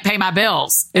I can't pay my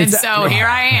bills. And so here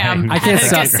I am at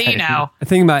the casino.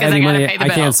 Thinking about Eddie Money, I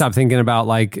can't stop thinking about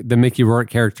like the Mickey Rourke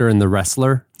character in The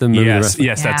Wrestler. The movie Wrestler.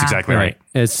 Yes, that's exactly right.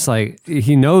 It's like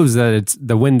he knows that it's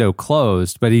the window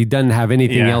closed, but he doesn't have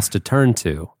anything else to turn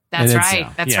to. That's right.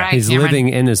 That's right. He's living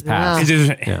in his past.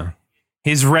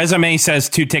 His resume says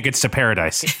 2 Tickets to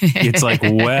Paradise. It's like,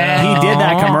 well, he did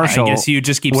that commercial. I guess you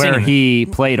just keep where singing. He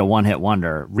played a one-hit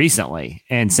wonder recently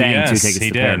and sang 2 Tickets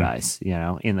to Paradise, you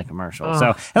know, in the commercial.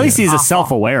 So at least he's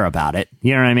self-aware about it.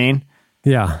 You know what I mean?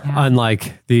 Yeah.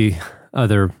 Unlike the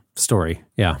other story.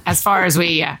 Yeah. As far as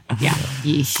we, I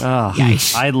love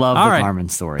the Carmen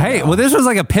story. Hey, well, this was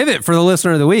like a pivot for the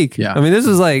listener of the week. Yeah. I mean, this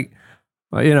was like,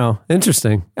 you know,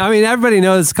 interesting. I mean, everybody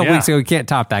knows a couple weeks ago we can't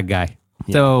top that guy.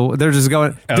 Yeah. So they're just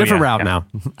going different route now.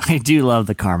 I do love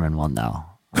the Carmen one though.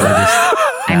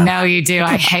 I know you do.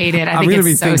 I hate it. I think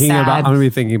it's so sad. I'm going to be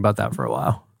thinking about that for a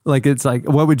while. Like, it's like,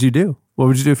 what would you do? What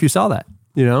would you do if you saw that?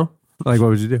 You know, like, what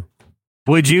would you do?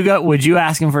 Would you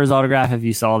ask him for his autograph if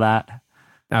you saw that?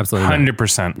 Absolutely,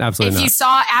 100%. Absolutely.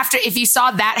 If you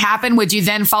saw that happen, would you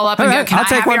then follow up and go, "Can I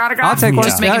have your autograph?" I'll take one.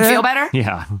 Just to make him feel better.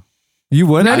 Yeah. You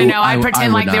wouldn't? No. I'd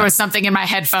pretend like there was something in my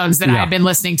headphones that I had been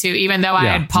listening to, even though I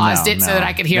had paused it so that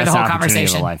I could hear the whole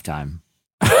conversation. Of a lifetime.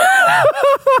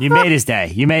 You made his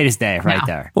day. Right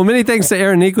there. Well, many thanks to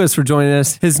Aaron Niequist for joining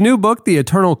us. His new book, The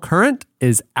Eternal Current,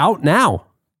 is out now.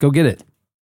 Go get it.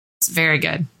 It's very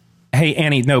good. Hey,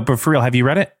 Annie, no, but for real, have you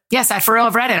read it? Yes, I for real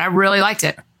have read it. I really liked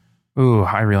it. Ooh,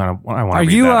 I want to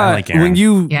read you, that. I like Aaron. When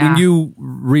you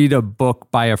read a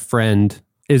book by a friend,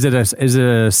 is it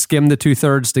a skim the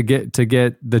 2/3 to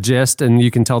get the gist and you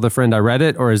can tell the friend I read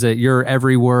it, or is it your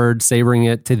every word savoring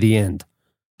it to the end?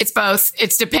 It's both.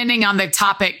 It's depending on the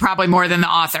topic, probably more than the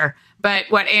author. But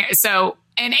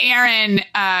Aaron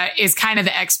is kind of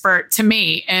the expert to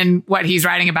me in what he's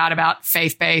writing about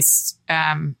faith-based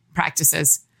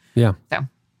practices. Yeah. So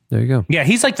there you go. Yeah,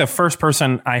 he's like the first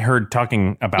person I heard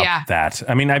talking about that.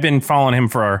 I mean, I've been following him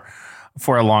for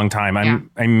a long time.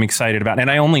 I'm excited about it.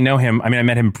 And I only know him. I mean, I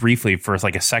met him briefly for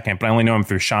like a second, but I only know him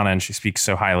through Shauna, and she speaks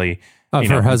so highly of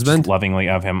her husband, lovingly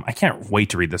of him. I can't wait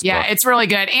to read this book. Yeah, it's really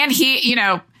good. And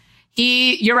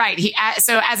you're right.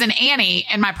 So as an Annie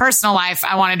in my personal life,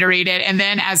 I wanted to read it. And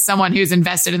then as someone who's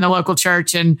invested in the local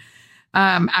church, and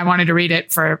I wanted to read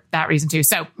it for that reason too.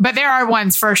 So, but there are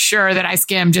ones for sure that I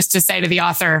skim just to say to the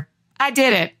author, I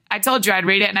did it. I told you I'd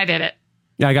read it and I did it.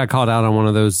 Yeah, I got called out on one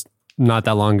of those not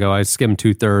that long ago. I skimmed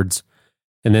 2/3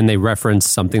 and then they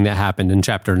referenced something that happened in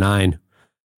chapter 9.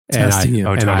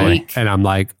 And I'm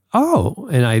like, oh,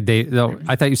 and I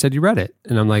thought you said you read it,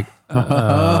 and I'm like, you better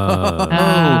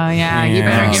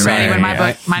get ready when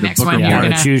my next one. You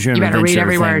better read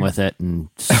every word with it. And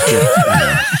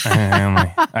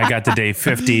I got to day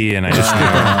 50, and I just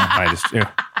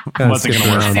wasn't going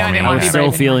to work for me. I was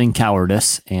still feeling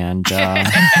cowardice, and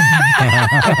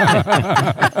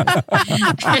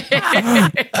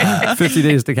 50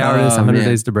 days to cowardice, 100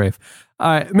 days to brave.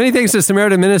 All right, many thanks to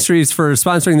Samaritan Ministries for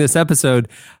sponsoring this episode.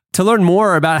 To learn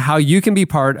more about how you can be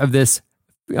part of this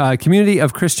community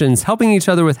of Christians helping each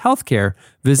other with healthcare,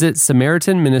 visit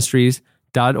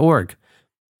SamaritanMinistries.org.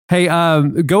 Hey,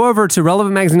 go over to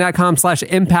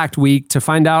relevantmagazine.com/Impact Week to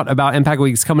find out about Impact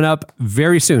Weeks coming up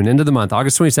very soon, end of the month,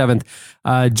 August 27th.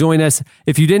 Join us.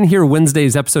 If you didn't hear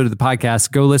Wednesday's episode of the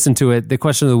podcast, go listen to it. The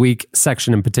question of the week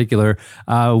section in particular,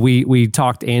 we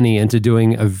talked Annie into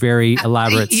doing a very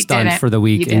elaborate stunt for the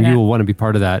week, and you will want to be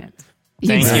part of that.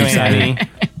 Thank you, Annie.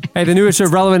 Hey, the new issue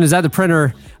of Relevant is at the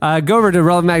printer. Go over to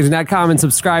relevantmagazine.com and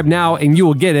subscribe now, and you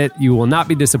will get it. You will not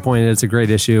be disappointed. It's a great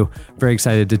issue. Very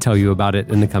excited to tell you about it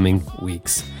in the coming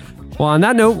weeks. Well, on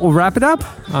that note, we'll wrap it up.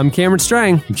 I'm Cameron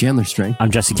Strang. I'm Chandler Strang.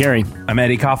 I'm Jesse Carey. I'm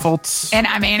Eddie Koffoltz. And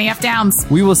I'm Annie F. Downs.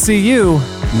 We will see you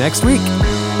next week.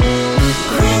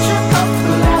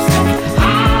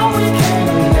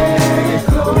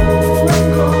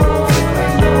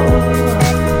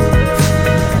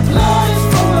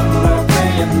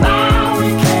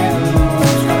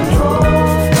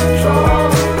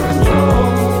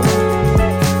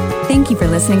 Thank you for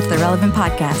listening to the Relevant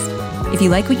Podcast. If you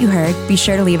like what you heard, be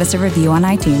sure to leave us a review on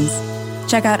iTunes.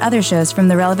 Check out other shows from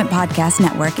the Relevant Podcast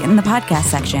Network in the podcast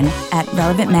section at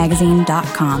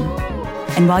relevantmagazine.com.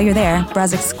 And while you're there,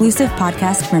 browse exclusive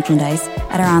podcast merchandise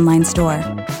at our online store.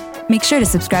 Make sure to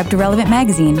subscribe to Relevant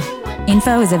Magazine.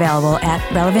 Info is available at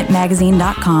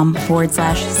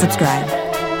relevantmagazine.com/subscribe.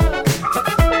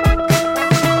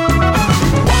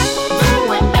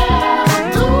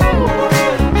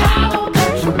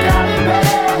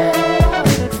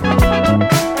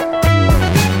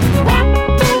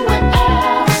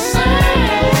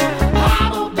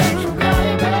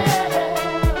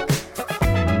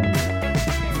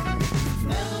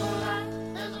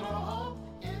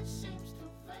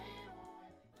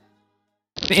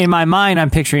 In my mind,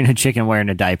 I'm picturing a chicken wearing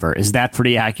a diaper. Is that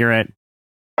pretty accurate?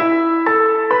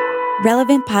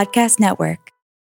 Relevant Podcast Network.